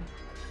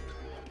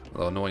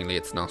 Although annoyingly,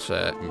 it's not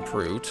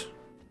improved.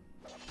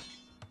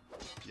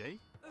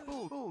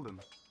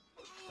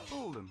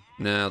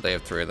 No, they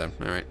have 3 of them.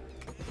 All right.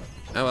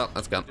 Oh well,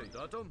 that's gone.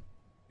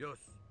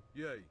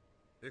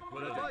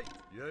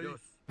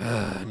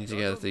 I need to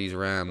get these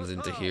rams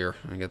into here.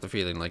 I get the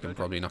feeling like I'm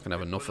probably not gonna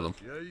have enough of them.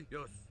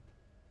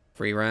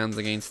 3 rams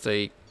against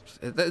a...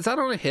 Is that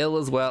on a hill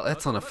as well?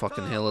 It's on a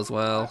fucking hill as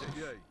well.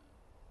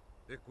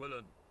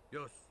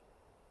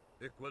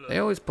 They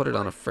always put it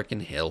on a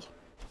frickin' hill.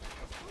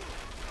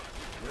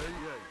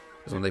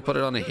 Because when they put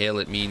it on a hill,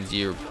 it means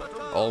you're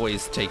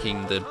always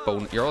taking the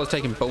you're always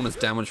taking bonus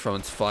damage from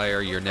its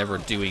fire. You're never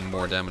doing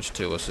more damage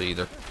to us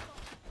either,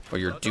 or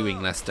you're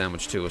doing less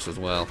damage to us as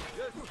well.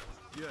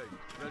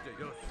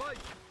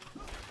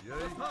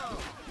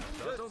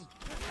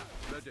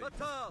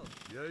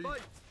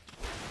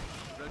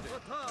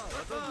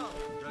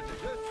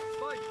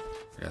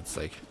 For God's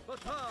sake.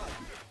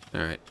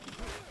 Alright.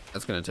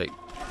 That's gonna take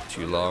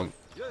too long.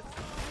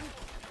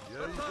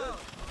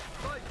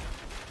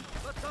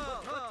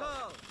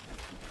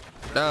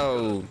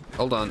 No!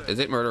 Hold on. Is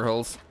it murder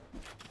holes?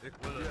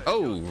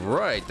 Oh,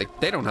 right.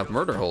 They don't have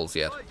murder holes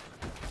yet.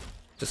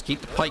 Just keep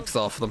the pikes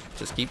off them.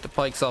 Just keep the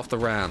pikes off the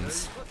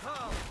rams.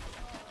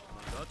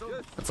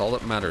 That's all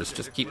that matters.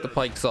 Just keep the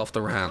pikes off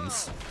the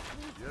rams.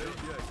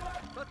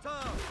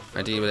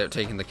 Ideally without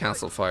taking the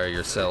castle fire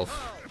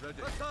yourself.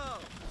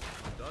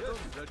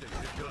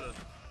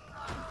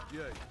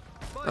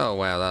 Oh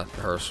wow, that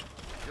hurt.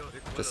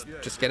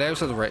 Just get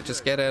out of the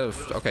just get out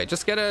of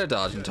just get out of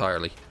dodge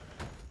entirely.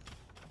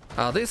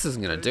 This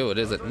isn't gonna do it,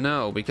 is it?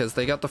 No, because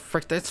they got the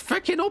it's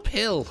freaking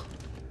uphill.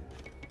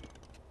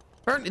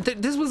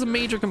 This was a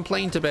major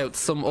complaint about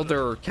some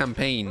other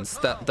campaigns,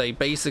 that they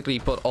basically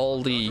put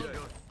all the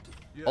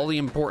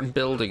important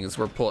buildings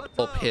were put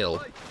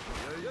uphill.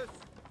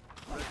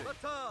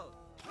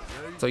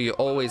 So you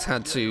always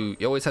had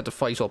to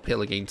fight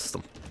uphill against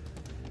them.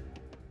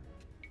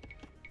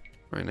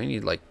 Right, I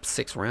need like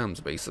 6 rams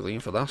basically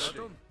for that.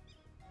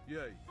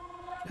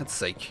 That's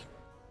sake.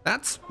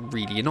 That's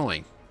really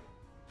annoying.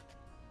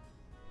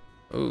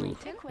 Oh,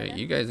 okay,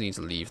 you guys need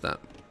to leave that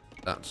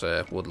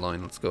wood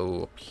line. Let's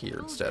go up here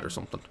instead or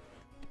something.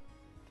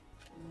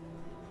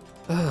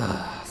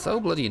 So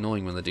bloody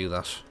annoying when they do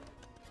that.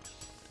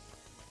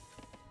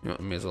 You know,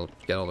 I may as well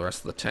get all the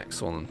rest of the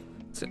text while I'm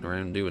sitting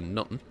around doing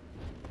nothing.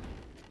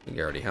 I think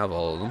I already have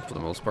all of them for the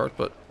most part,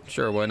 but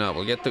sure, why not?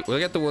 We'll get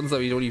the ones that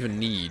we don't even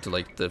need,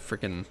 like the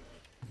frickin'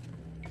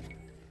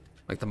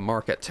 the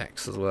market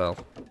text as well.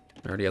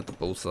 I already have the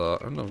both I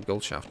don't know,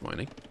 gold shaft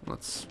mining.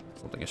 That's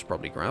something I should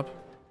probably grab.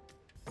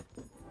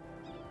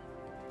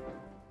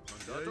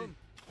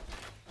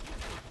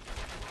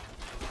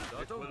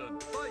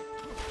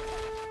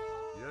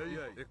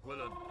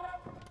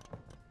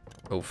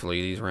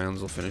 Hopefully these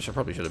rounds will finish. I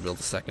probably should have built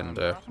a second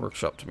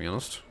workshop, to be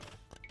honest.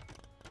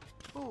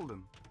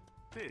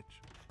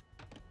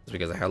 Just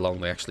because of how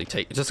long they actually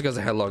take. Just because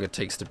of how long it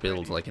takes to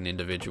build like an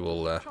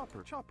individual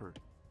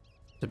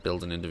to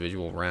build an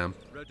individual ram.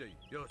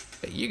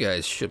 Okay, you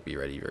guys should be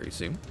ready very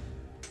soon.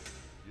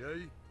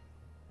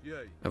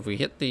 Have we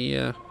hit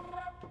the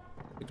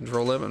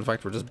control limit? In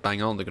fact, we're just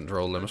bang on the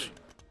control limit.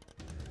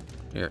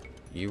 Here,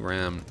 you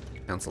ram,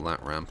 cancel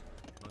that ram.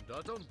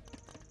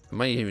 I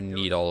might even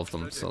need all of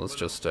them, so let's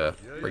just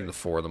bring the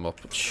 4 of them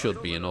up. It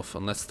should be enough,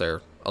 unless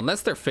they're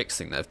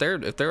fixing that.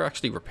 If they're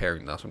actually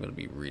repairing that, I'm gonna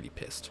be really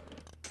pissed.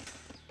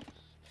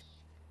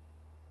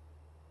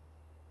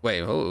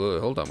 Wait,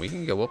 hold on. We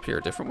can go up here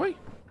a different way.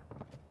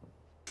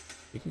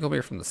 You can come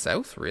here from the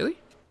south, really?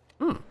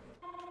 Hmm.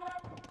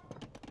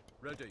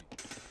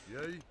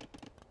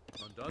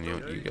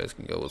 You guys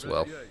can go as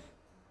well.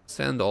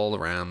 Send all the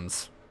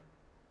rams.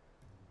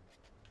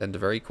 Send a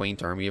very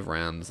quaint army of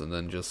rams, and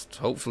then just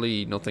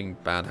hopefully nothing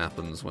bad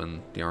happens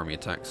when the army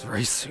attacks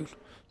very soon.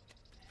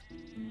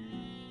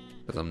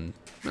 Because I'm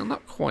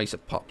not quite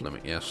at pop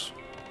limit yet,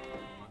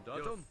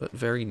 but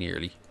very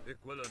nearly.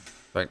 In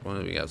fact, what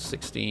do we got?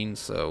 16,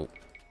 so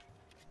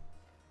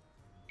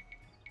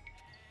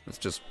let's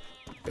just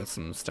get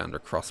some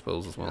standard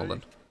crossbows as well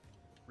then.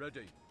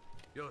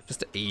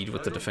 Just to aid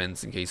with the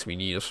defense in case we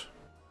need it.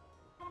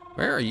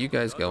 Where are you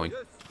guys going?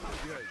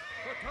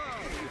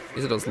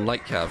 These are those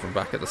light cav from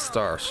back at the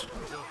start.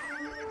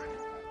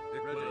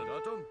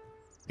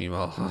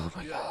 Meanwhile, oh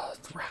my god,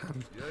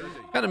 ram.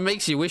 Kind of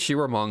makes you wish you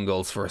were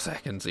Mongols for a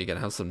second so you can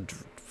have some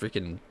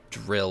freaking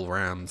drill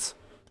rams.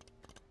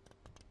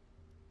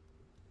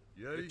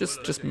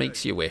 Just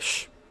makes you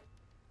wish.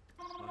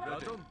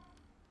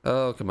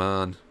 Oh, come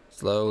on.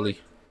 Slowly.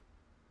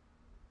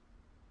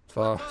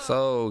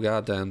 So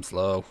goddamn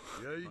slow.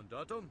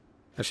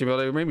 Actually, what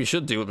I maybe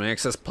should do with my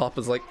excess pop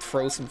is like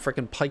throw some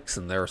freaking pikes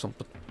in there or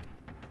something.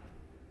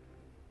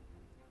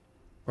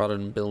 Rather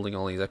than building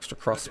all these extra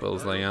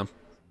crossbows that I am.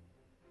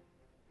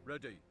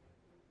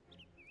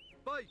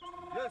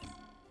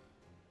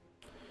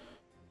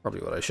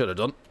 Probably what I should have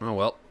done. Oh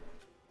well.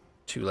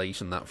 Too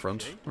late in that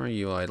front. Where are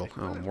you, idle?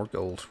 Oh, more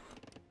gold.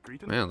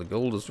 Man, the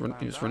gold is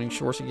running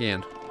short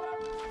again.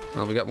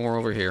 Well, we got more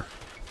over here.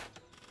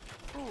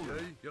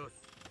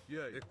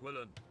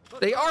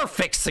 They are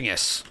fixing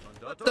it!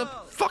 The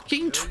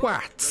fucking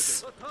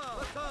twats!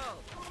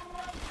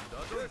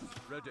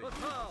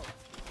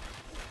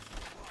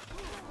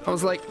 I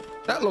was like,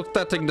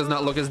 that thing does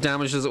not look as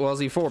damaged as it was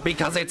before,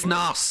 because it's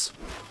not!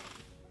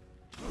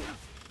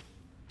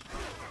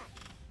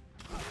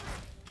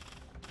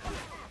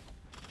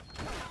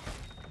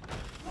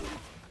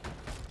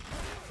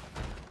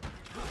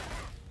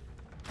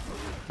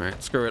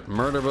 Alright, screw it.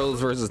 Murder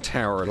bows versus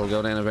tower. It'll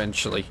go down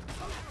eventually.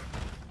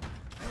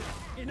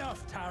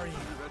 Enough tarrying.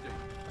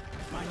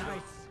 My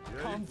knights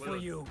come for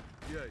you.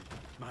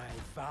 My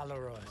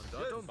valorous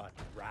but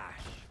rash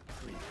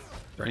prince.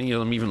 Are there any of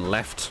them even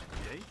left?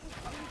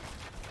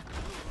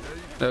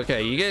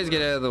 Okay, you guys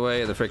get out of the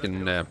way of the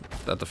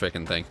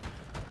frickin' thing.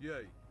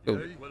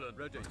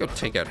 Let's go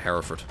take out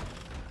Hereford.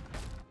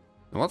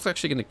 And what's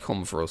actually going to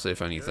come for us,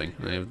 if anything?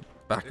 I have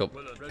backup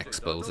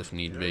expos if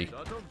need be.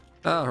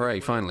 Oh,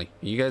 right, finally.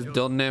 Are you guys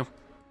done now?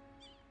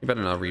 You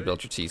better not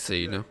rebuild your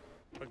TC, no?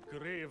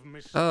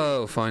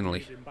 Oh,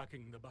 finally.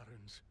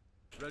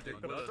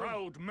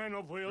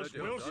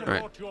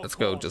 Alright, let's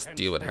go just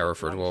deal with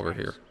Hereford while we're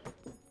here.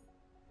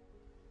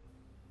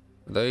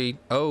 They...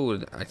 Oh,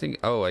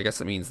 I guess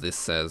it means this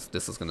says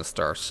this is going to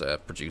start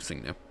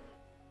producing now.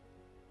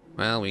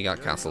 Well, we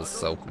got castles,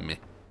 so meh.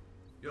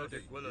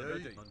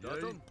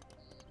 I'm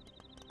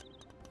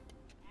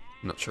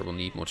not sure we'll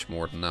need much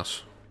more than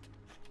that.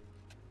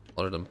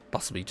 Other than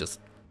possibly just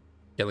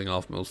killing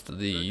off most of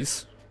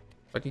these.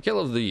 If I can kill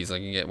all of these, I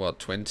can get, what,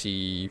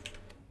 20...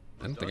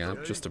 I don't think I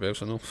have just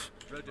about enough.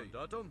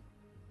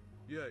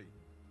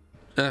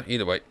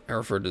 Either way,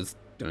 Hereford is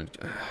gonna...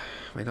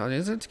 wait,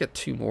 is it to get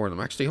 2 more of them?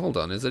 Actually, hold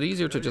on. Is it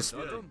easier to just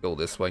go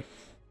this way?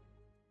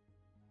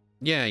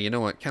 Yeah, you know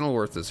what?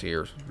 Kenilworth is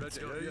here. It's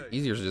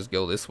easier to just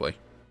go this way.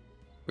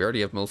 We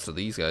already have most of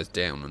these guys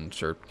down, and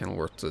sure,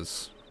 Kenilworth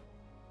is...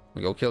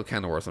 We go kill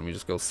Kenilworth and we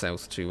just go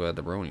south to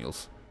the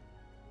baronials.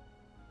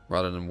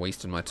 Rather than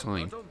wasting my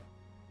time.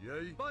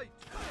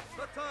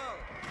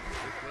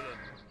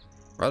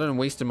 Rather than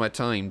wasting my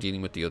time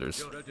dealing with the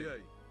others,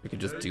 we can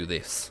just do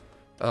this.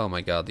 Oh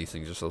my god, these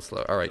things are so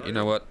slow. Alright, you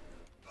know what?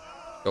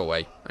 Go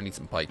away. I need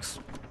some pikes.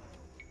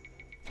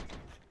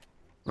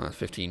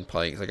 15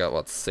 pikes. I got,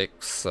 what,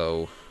 6,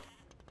 so...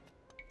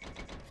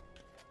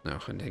 No, I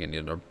think I need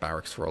another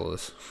barracks for all of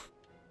this.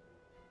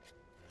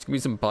 Let's give me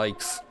some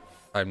pikes.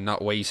 I'm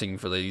not waiting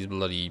for these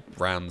bloody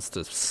rams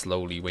to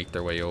slowly wake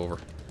their way over.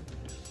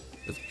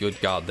 Because good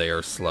god, they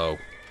are slow.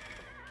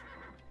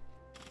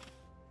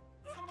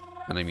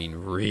 And I mean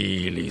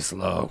really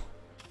slow.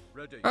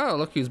 Oh,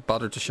 look who's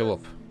bothered to show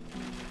up.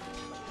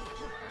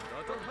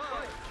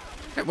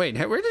 Hey, wait,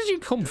 where did you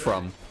come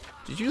from?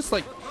 Did you just,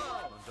 like,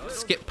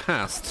 skip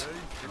past?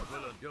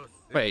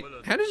 Wait,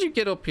 how did you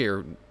get up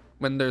here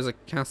when there's a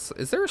castle?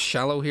 Is there a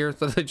shallow here?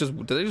 Did they just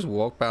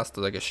walk past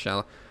like a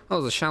shallow?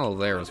 Oh, there's a shallow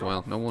there as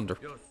well. No wonder.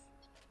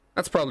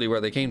 That's probably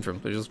where they came from.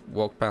 They just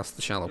walked past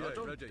the shallow.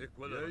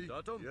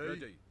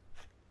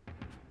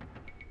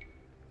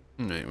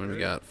 Alright, what do we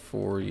got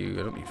for you?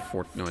 I don't need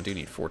 4. No, I do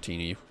need 14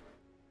 of you.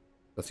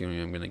 That's the only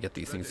way I'm going to get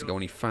these things to go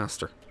any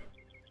faster.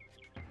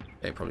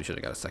 Okay, probably should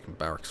have got a second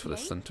barracks for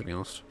this then, to be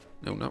honest.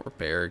 No, not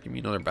repair. Give me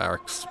another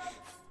barracks.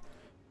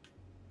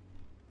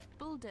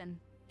 Bulden.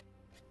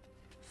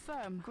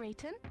 Firm.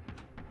 Grayton.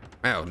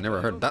 Wow,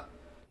 never heard that.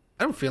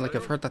 I don't feel like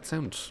I've heard that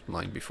sound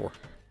line before.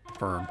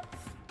 Firm.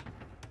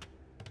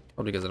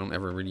 Probably because I don't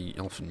ever really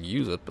often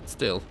use it, but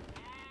still.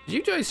 Did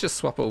you guys just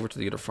swap over to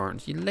the other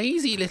farms? You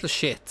lazy little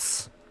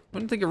shits.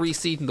 Wouldn't think of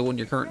reseating the one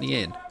you're currently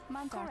in.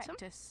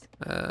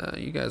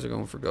 You guys are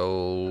going for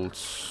gold.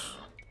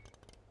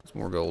 There's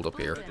more gold up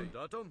here.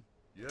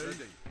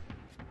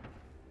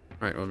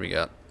 Alright, what do we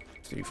got?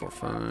 3, 4,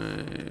 5.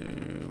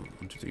 1,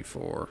 2, 3,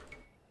 4.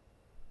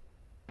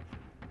 In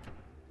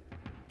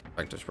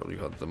fact, I should probably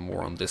have the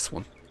more on this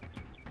one.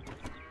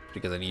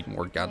 Because I need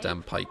more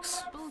goddamn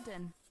pikes.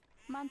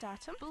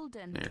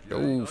 There,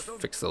 go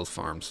fix those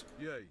farms.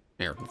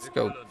 Here, let's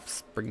go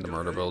bring the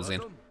murder bulls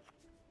in.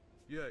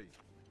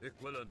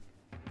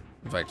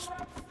 In fact,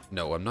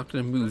 no, I'm not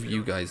going to move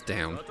you guys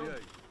down. I'm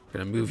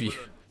going to move you...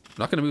 I'm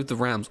not going to move the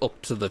rams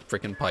up to the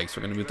freaking pikes.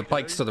 We're going to move the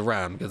pikes to the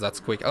ram, because that's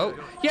quick. Oh,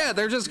 yeah,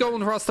 they're just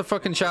going across the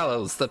fucking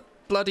shallows. The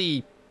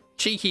bloody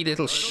cheeky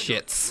little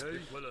shits.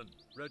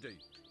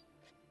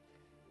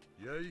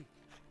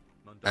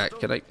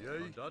 Can I...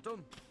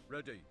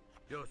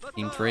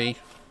 Team 3.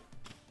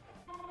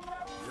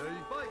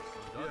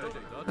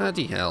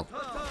 Bloody hell.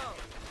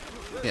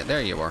 Yeah,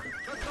 there you are.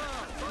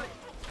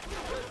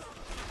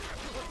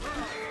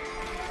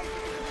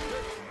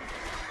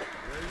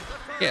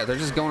 Yeah, they're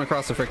just going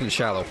across the freaking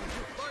shallow.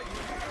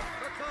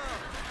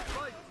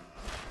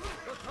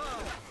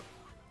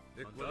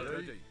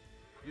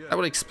 That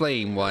would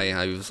explain why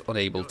I was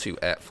unable to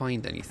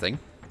find anything.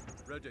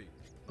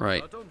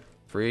 Right.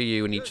 3 of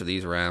you in each of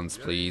these rams,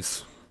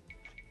 please.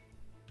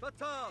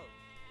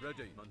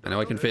 I know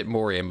I can fit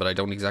more in, but I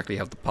don't exactly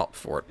have the pop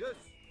for it.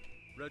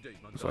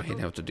 So I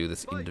have to do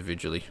this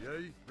individually.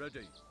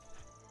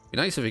 Be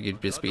nice if it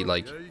could just be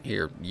like,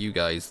 here, you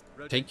guys,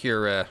 take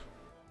your,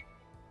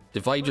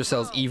 divide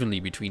yourselves evenly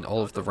between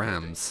all of the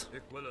rams.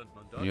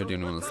 And you're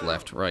doing one that's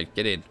left. Right,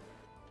 get in.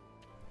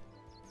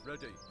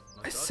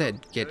 I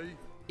said, get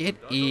in,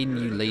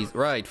 you lazy...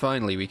 Right,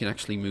 finally, we can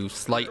actually move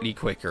slightly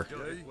quicker.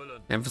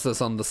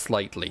 Emphasis on the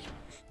slightly.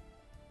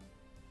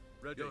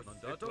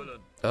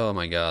 Oh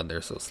my god,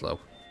 they're so slow.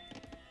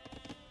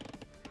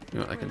 You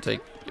know what, I can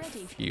take a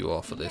few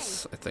off of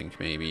this, I think,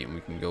 maybe, and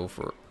we can go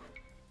for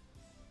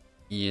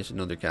yet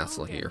another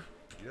castle here.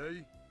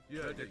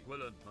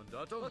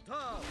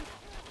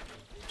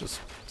 Just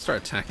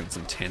start attacking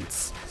some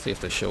tents, see if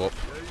they show up.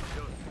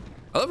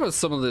 I love how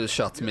some of the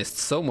shots missed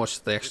so much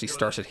that they actually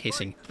started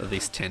hitting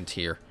this tent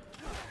here.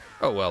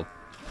 Oh well.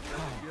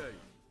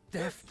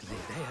 Deftly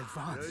they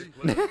advanced.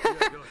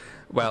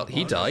 Well,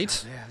 he died.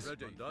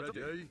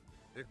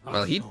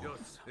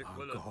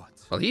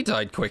 Well, he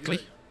died quickly.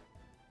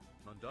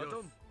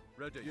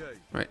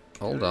 Right,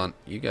 hold on.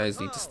 You guys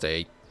need to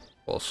stay.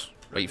 But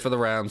wait for the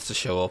rams to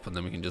show up, and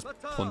then we can just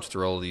punch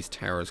through all of these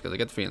towers. Because I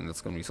get the feeling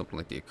it's going to be something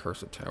like the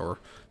Accursed Tower,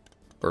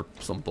 or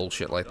some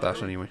bullshit like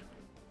that. Anyway.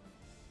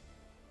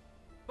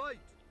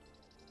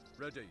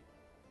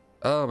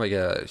 Oh my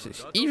god!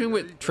 Even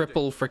with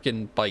triple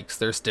freaking bikes,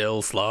 they're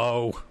still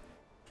slow.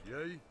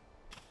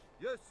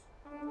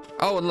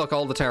 Oh, and look,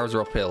 all the towers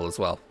are uphill as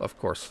well, of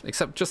course.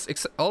 Except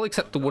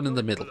the one in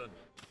the middle.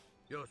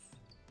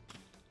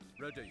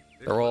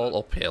 They're all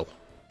uphill.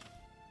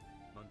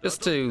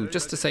 Just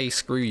to say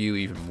screw you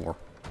even more.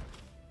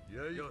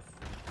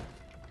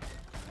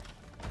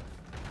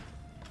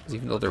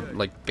 Even though they're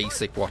like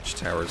basic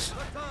watchtowers,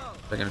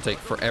 they're gonna take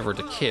forever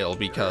to kill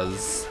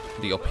because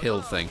the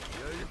uphill thing.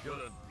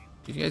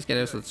 Can you guys get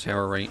out of the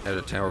tower out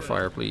of tower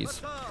fire,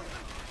 please?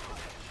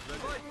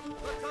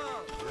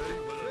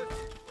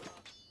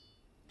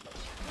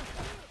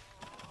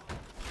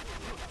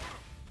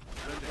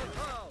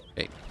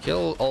 Okay,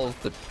 kill all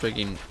the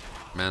frigging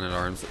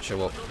man-at-arms that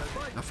show up.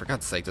 Oh, for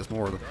God's sake, there's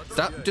more of them.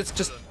 Stop!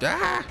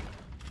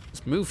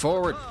 Just move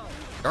forward.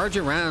 Guard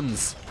your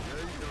rams.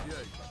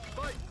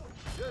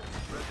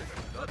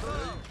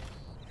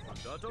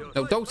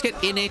 No, don't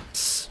get in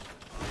it.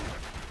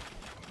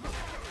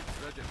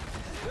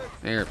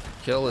 Here,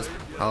 kill this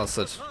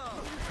palisade.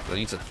 I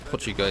need to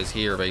put you guys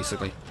here,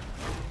 basically.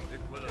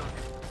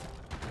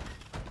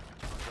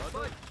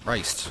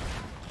 Christ.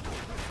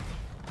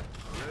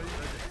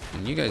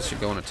 And you guys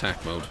should go in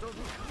attack mode.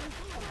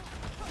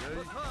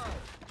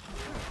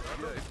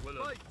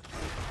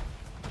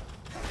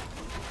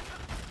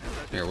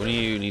 Here, one of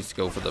you needs to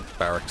go for the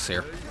barracks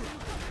here.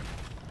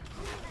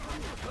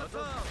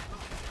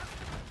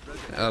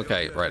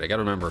 Okay, right, I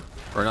gotta remember.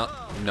 We're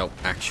not, no,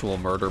 actual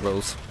murder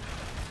bows.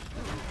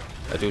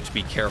 I do have to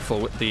be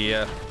careful with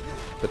the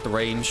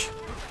range.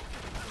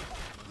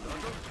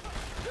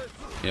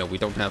 You know, we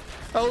don't have...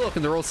 Oh, look,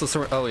 and they're also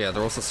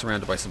they're also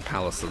surrounded by some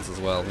palisades as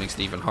well. It makes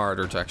it even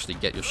harder to actually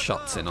get your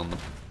shots in on them.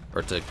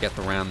 Or to get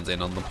the rams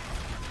in on them.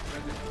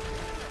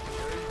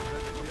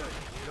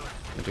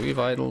 Do we have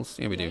idols?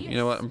 Yeah, we do. You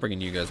know what? I'm bringing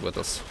you guys with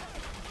us.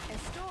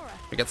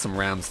 We get some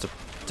rams to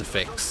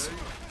fix.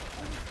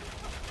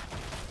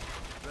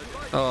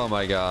 Oh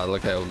my god,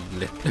 look how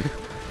lit.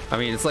 I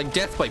mean, it's like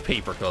death by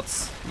paper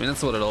cuts. I mean,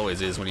 that's what it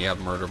always is when you have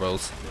murder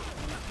bows.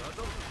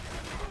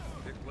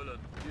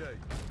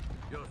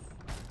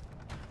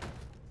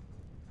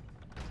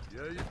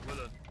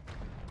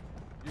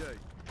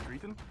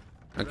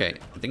 Okay,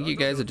 I think you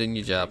guys are doing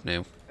your job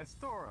now.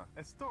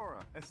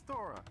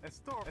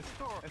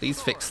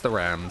 Please fix the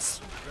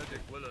rams.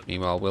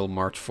 Meanwhile, we'll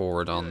march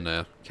forward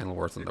on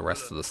Kenilworth and the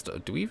rest of the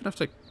stuff. Do we even have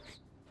to... Do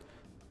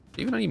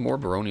we even any more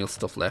baronial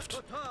stuff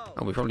left?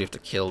 Oh, we probably have to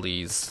kill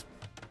these.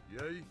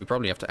 We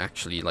probably have to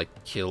actually,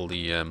 like, kill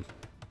the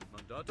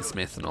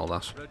smith and all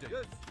that.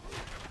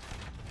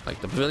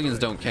 Like, the pavilions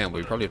don't count, but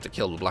we probably have to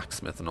kill the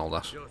blacksmith and all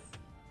that.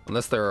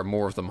 Unless there are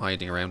more of them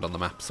hiding around on the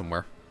map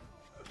somewhere.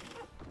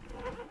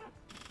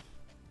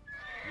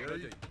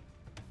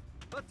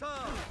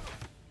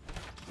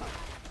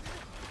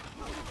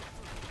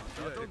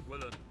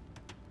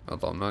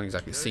 Although I'm not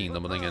exactly seeing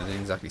them, I think I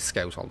didn't exactly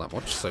scout all that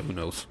much, so who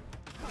knows.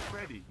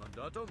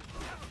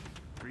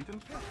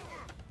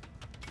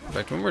 In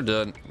fact, when we're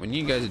done, when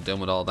you guys are done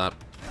with all that,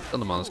 done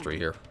the monastery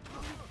here.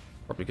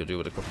 Probably could do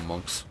with a couple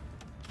monks.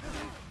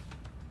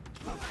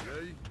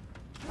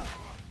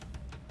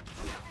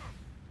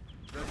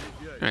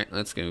 Alright,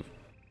 let's go.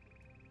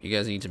 You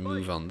guys need to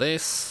move on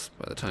this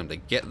by the time they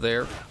get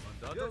there.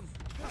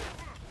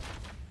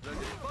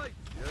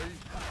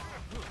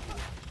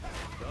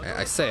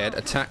 I said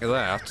attack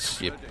that.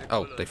 Yep.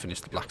 Oh, they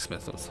finished the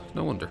blacksmith.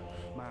 No wonder.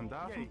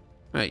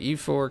 Right, you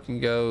four can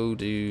go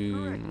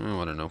do...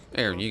 Oh, I don't know.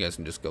 Aaron, you guys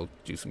can just go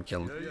do some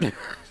killing.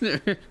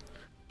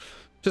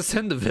 Just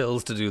send the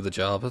vills to do the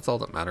job. That's all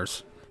that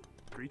matters.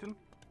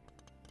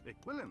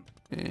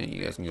 Yeah,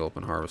 you guys can go up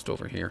and harvest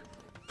over here.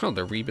 Oh,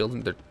 they're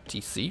rebuilding their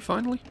TC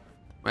finally?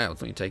 Wow,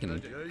 it's only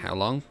taken how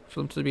long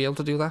for them to be able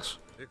to do that?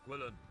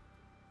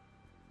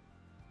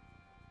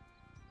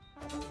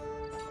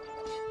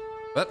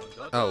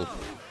 What? Oh.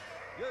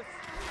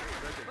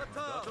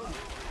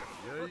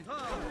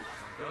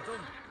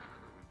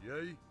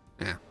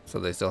 Yeah, so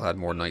they still had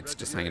more knights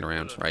just hanging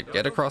around. Right,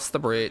 get across the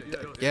bridge.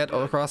 Get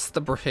across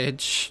the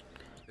bridge.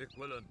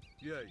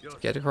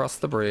 Get across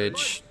the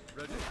bridge.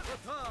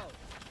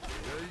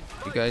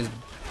 You guys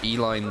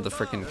beeline the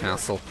frickin'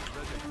 castle.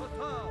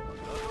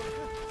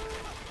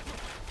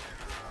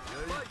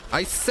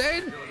 I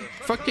said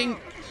fucking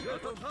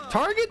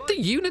target the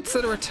units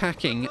that are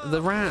attacking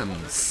the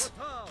rams.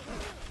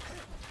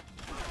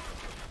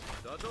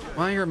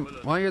 Why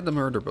are the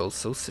murder bows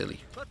so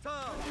silly?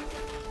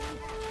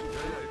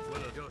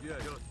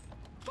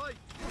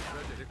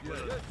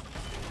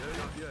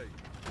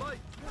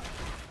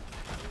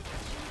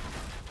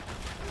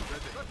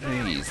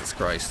 Jesus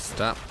Christ,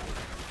 stop.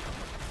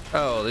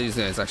 Oh, these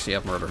guys actually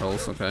have murder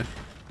holes, okay.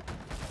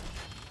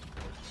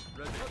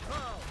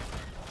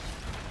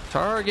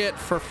 Target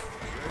for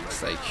fuck's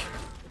sake.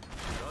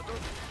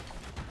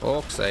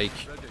 Fuck's sake.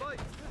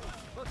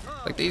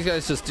 Like, these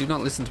guys just do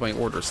not listen to my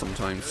orders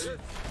sometimes.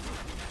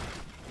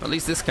 At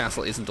least this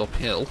castle isn't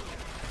uphill.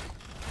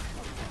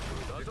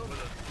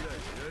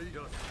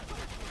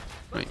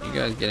 Right, you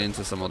guys get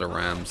into some other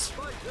rams.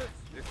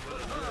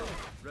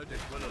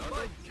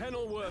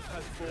 Kenilworth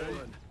has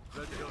fallen.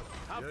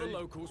 Have the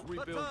locals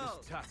rebuild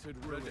this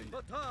tattered ruin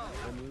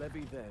and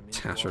levy them into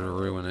Tattered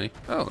ruin, eh?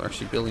 Oh, they're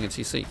actually building a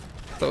TC.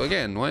 So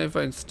again, why have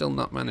I still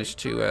not managed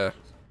to,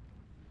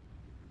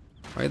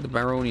 why are the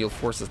baronial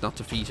forces not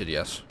defeated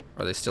yet?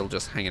 Or are they still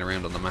just hanging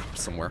around on the map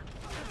somewhere?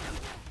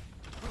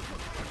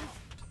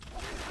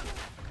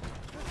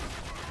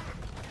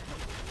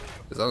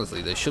 Because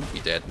honestly, they should be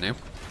dead now.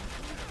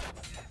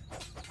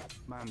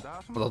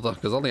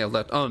 Because all they have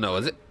left... Oh no,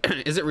 is it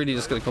is it really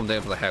just going to come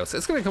down to the house?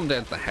 It's going to come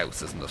down to the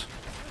house, isn't it?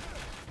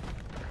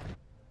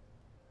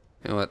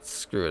 You know what?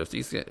 Screw it.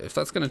 If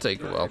that's going to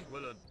take a while,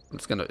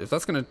 if I'm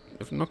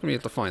not going to be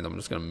able to find them, I'm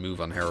just going to move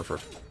on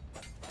Hereford.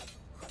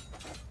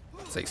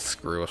 Say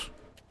screw it.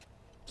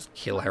 Just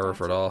kill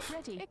Hereford off.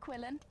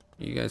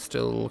 You guys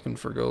still looking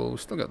for gold?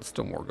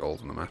 Still more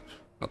gold on the map.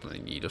 Not that I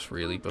need it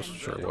really, but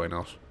sure, why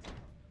not?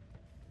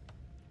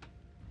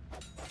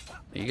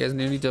 Are you guys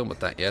nearly done with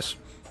that yet?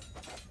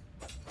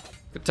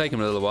 Could take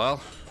him a little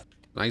while.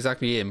 Not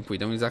exactly imp, we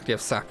don't exactly have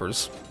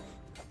sappers.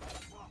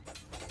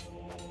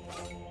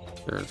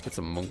 Sure, let's get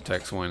some monk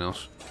techs, why not?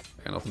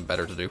 I got nothing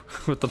better to do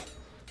with them.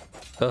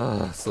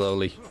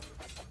 Slowly.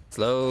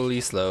 Slowly.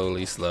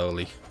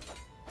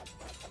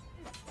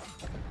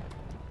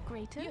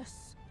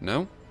 Yes.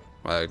 No?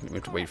 I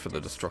have to wait for the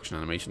destruction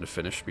animation to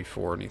finish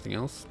before anything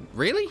else.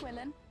 Really?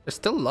 They're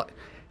still alive?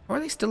 How are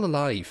they still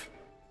alive?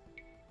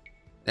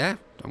 Yeah,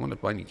 I want to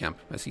binding camp.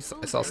 I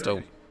saw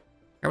stone.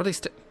 How are they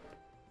still...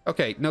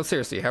 Okay, no,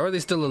 seriously, how are they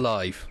still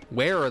alive?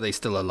 Where are they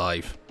still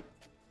alive?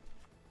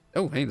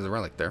 Oh, hey, there's a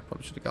relic there.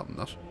 Probably should have gotten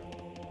that.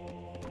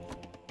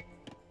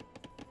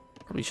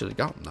 Probably should have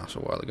gotten that a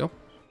while ago.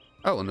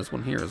 Oh, and there's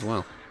one here as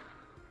well.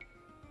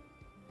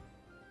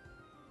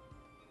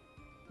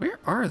 Where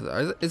are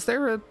they? Is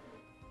there a...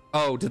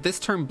 Oh, did this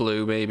turn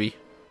blue, maybe?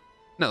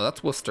 No,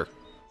 that's Worcester.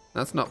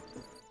 That's not...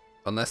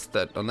 Unless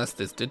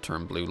this did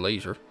turn blue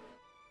later.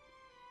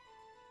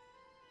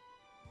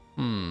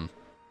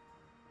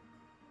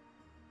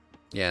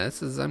 Yeah,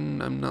 this is...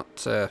 I'm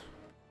not... I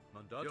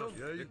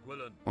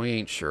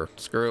ain't sure.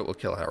 Screw it, we'll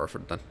kill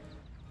Hereford then.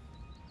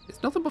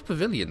 It's nothing but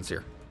pavilions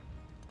here.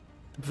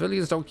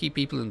 Pavilions don't keep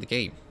people in the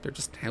game. They're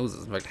just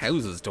houses. In fact,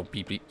 houses don't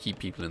keep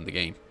people in the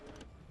game.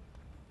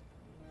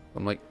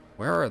 I'm like,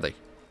 where are they?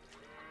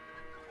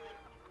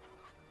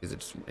 Is it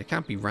just... It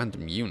can't be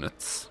random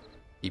units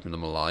keeping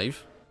them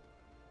alive.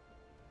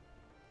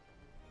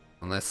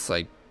 Unless it's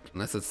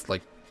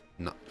like...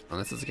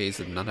 Unless it's a case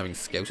of not having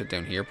scouted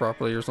down here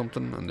properly or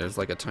something, and there's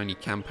like a tiny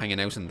camp hanging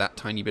out in that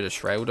tiny bit of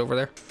shroud over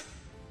there.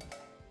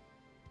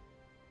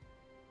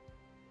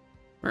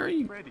 Where are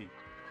you? Ready.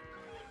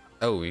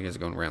 Oh, you guys are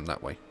going around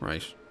that way,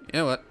 right? You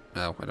know what?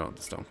 Oh, I don't have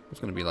the stone. It's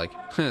gonna be like,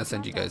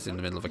 send you guys in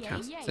the middle of a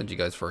castle. Send you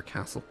guys for a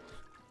castle.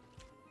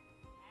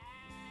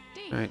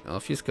 Alright,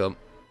 off you come.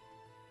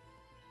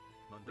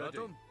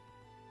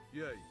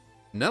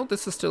 No,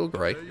 this is still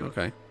grey.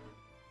 Okay.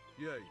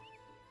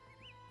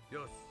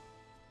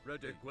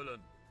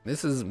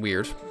 This is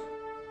weird.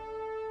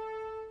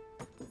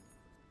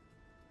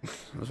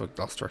 That's what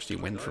Gloucester actually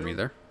went for me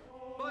there.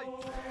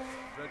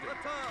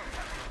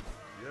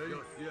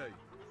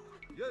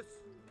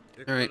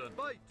 Alright.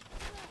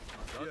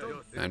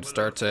 Time to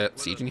start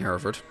sieging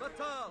Hereford.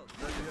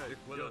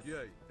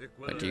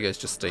 Right, you guys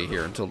just stay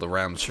here until the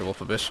rams show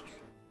up a bit.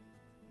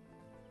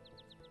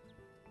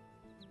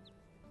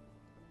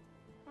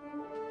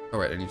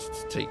 Alright, I need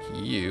to take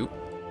you.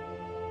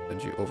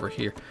 Send you over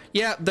here.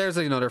 Yeah, there's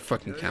another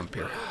fucking camp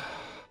here.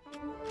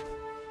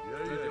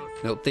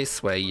 No,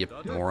 this way, you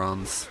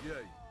morons.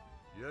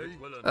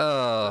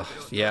 Oh,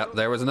 yeah,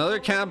 there was another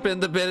camp in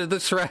the bit of the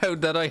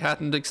shroud that I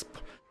hadn't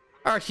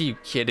Are you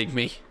kidding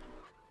me?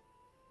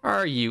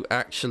 Are you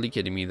actually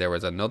kidding me? There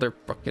was another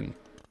fucking...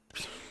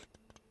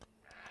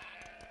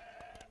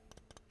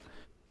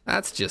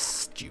 That's just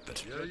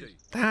stupid.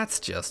 That's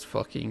just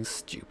fucking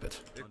stupid.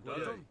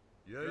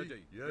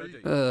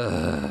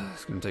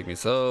 It's gonna take me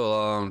so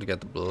long to get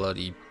the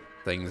bloody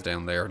things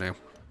down there now.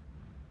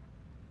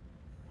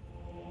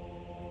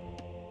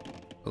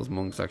 Those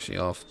monks actually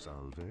off.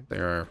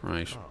 There,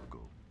 right.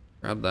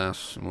 Grab that,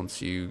 and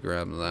once you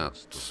grab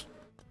that,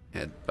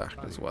 head back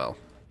as well.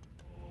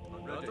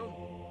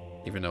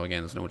 Even though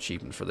again there's no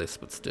achievement for this,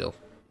 but still.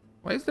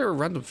 Why is there a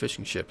random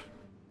fishing ship?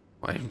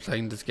 Why I'm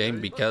playing this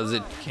game? Because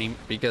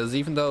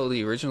even though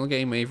the original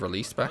game may have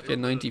released back in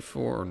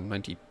 94 or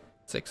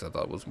 96, I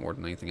thought was more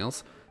than anything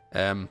else.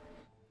 You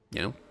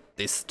know,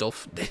 this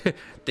stuff,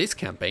 this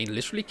campaign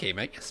literally came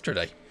out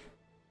yesterday.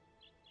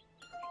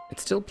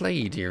 It's still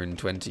played here in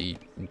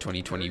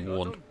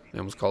 2021. I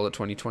almost call it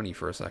 2020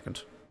 for a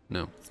second.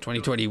 No, it's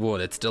 2021.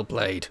 It's still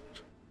played.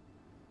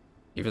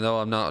 Even though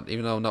I'm not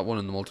one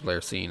in the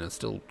multiplayer scene, I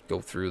still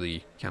go through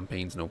the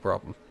campaigns no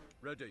problem.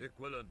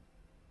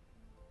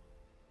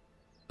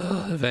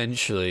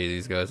 Eventually,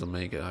 these guys will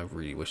make it. I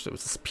really wish there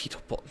was a speed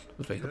up button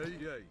available.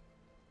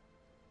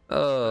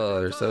 Oh,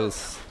 they're so...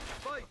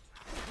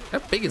 How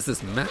big is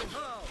this map?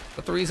 Is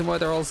that the reason why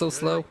they're all so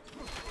slow?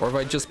 Or have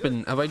I just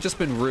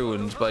been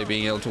ruined by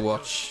being able to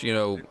watch, you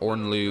know,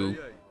 Ornlu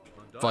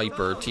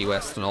Viper,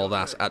 TOS and all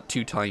that at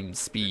 2 times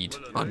speed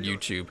on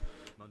YouTube.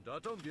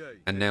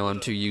 And now I'm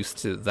too used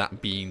to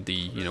that being the,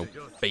 you know,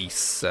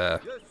 base, the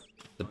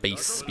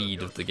base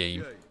speed of the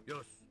game.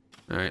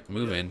 Alright,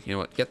 move in. You know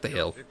what? Get the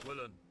hill.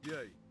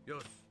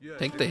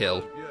 Take the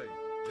hill.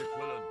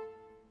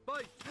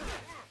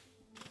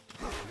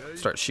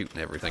 Start shooting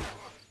everything.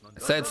 I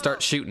said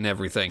start shooting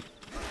everything.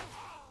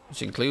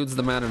 Which includes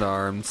the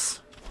man-at-arms.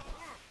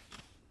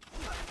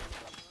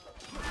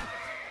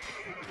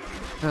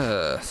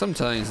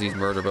 Sometimes these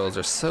murder bows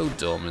are so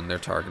dumb in their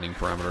targeting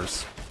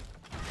parameters.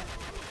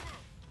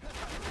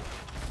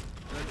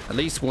 At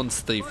least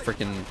once the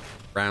freaking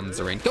rams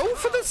are in. Go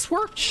for this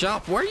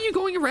workshop! Why are you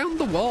going around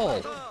the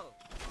wall?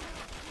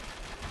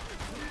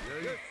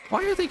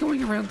 Why are they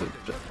going around the...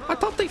 I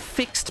thought they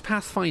fixed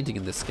pathfinding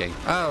in this game.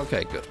 Oh,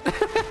 okay, good.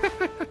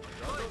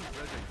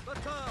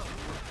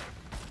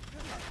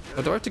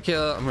 But do I have to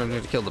kill... I'm going to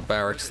have to kill the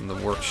barracks and the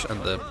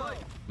and the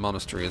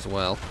monastery as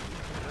well.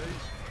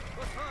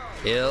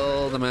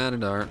 Kill the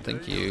man-at-arms.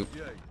 Thank you.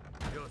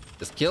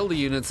 Just kill the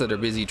units that are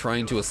busy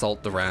trying to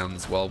assault the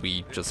rams while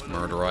we just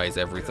murderize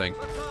everything.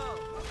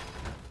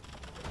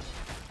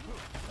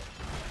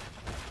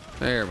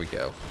 There we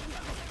go.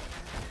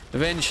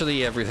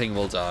 Eventually everything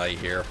will die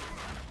here.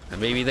 And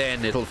maybe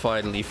then it'll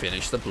finally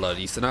finish the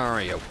bloody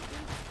scenario.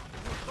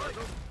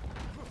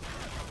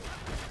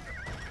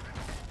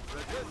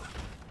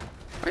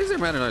 Why is there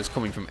man-at-arms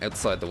coming from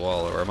outside the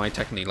wall? Or am I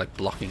technically like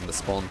blocking the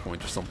spawn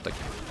point or something?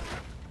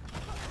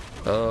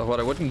 What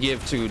I wouldn't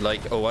give to,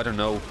 like, oh, I don't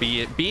know,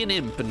 be an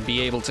imp and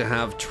be able to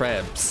have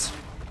trebs.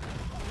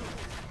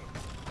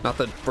 Not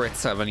that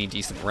Brits have any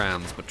decent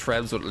rams, but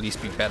trebs would at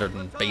least be better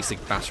than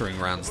basic battering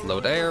rams.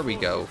 Low. There we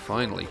go,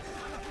 finally.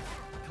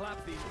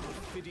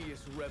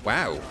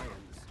 Wow.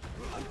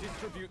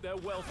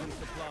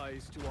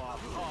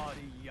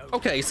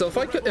 Okay, so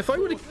if I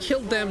would have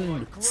killed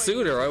them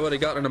sooner, I would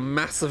have gotten a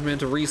massive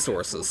amount of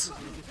resources.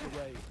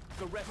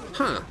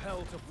 Huh.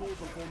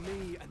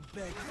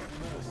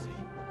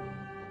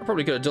 I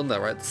probably could have done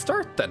that right at the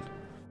start then.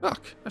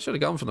 Fuck, I should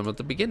have gone for them at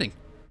the beginning.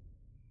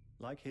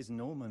 Like his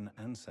Norman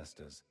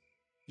ancestors,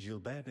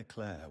 Gilbert de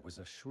Clare was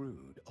a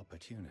shrewd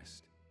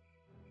opportunist.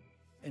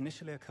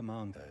 Initially a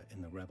commander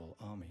in the rebel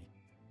army,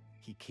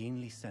 he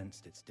keenly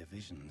sensed its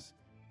divisions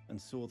and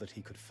saw that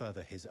he could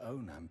further his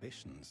own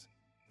ambitions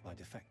by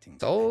defecting.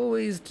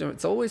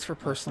 It's always for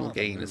personal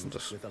gain, isn't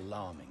it? With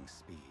alarming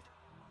speed.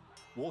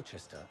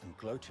 Worcester and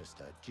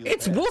Gloucester.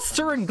 It's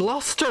Worcester and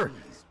Gloucester.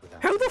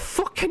 How the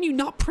fuck can you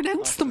not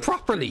pronounce them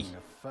properly?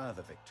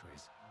 Further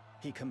victories,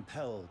 he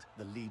compelled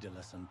the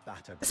leaderless and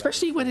battered.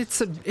 Especially when it's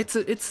a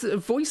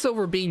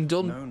voiceover being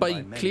done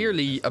by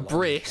clearly a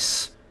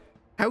Brit.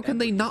 How can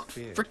they not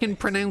freaking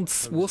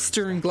pronounce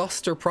Worcester and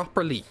Gloucester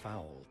properly?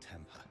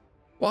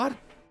 What?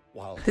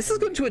 This is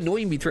going to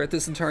annoy me throughout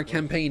this entire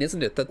campaign,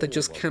 isn't it? That they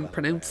just can't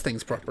pronounce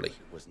things properly.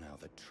 Was now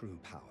the true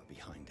power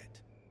behind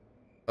it.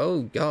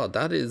 Oh god,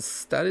 that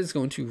is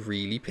going to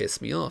really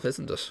piss me off,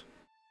 isn't it?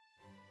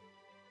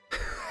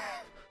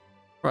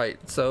 Right,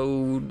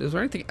 so is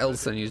there anything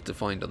else I need to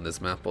find on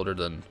this map other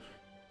than...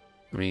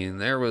 I mean,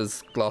 there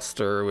was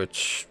Gloucester,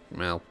 which,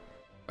 well,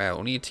 wow,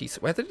 only a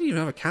TC. Well, they didn't even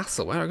have a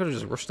castle. Wow, I could have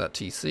just rushed that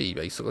TC,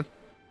 basically.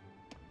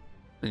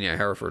 And yeah,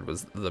 Hereford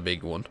was the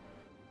big one.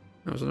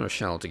 There was another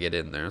channel to get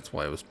in there. That's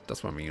why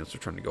my units were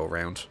trying to go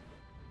around.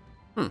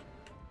 Right,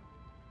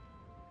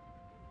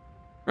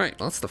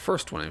 well, that's the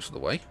first one out of the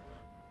way.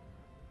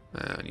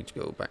 I need to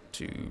go back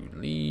to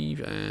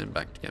leave and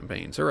back to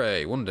campaigns.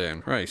 Hooray, one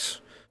down.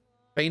 Right.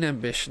 Pain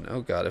ambition.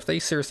 Oh god, if they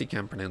seriously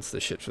can't pronounce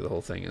this shit for the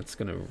whole thing, it's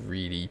gonna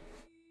really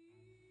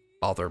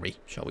bother me,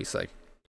 shall we say.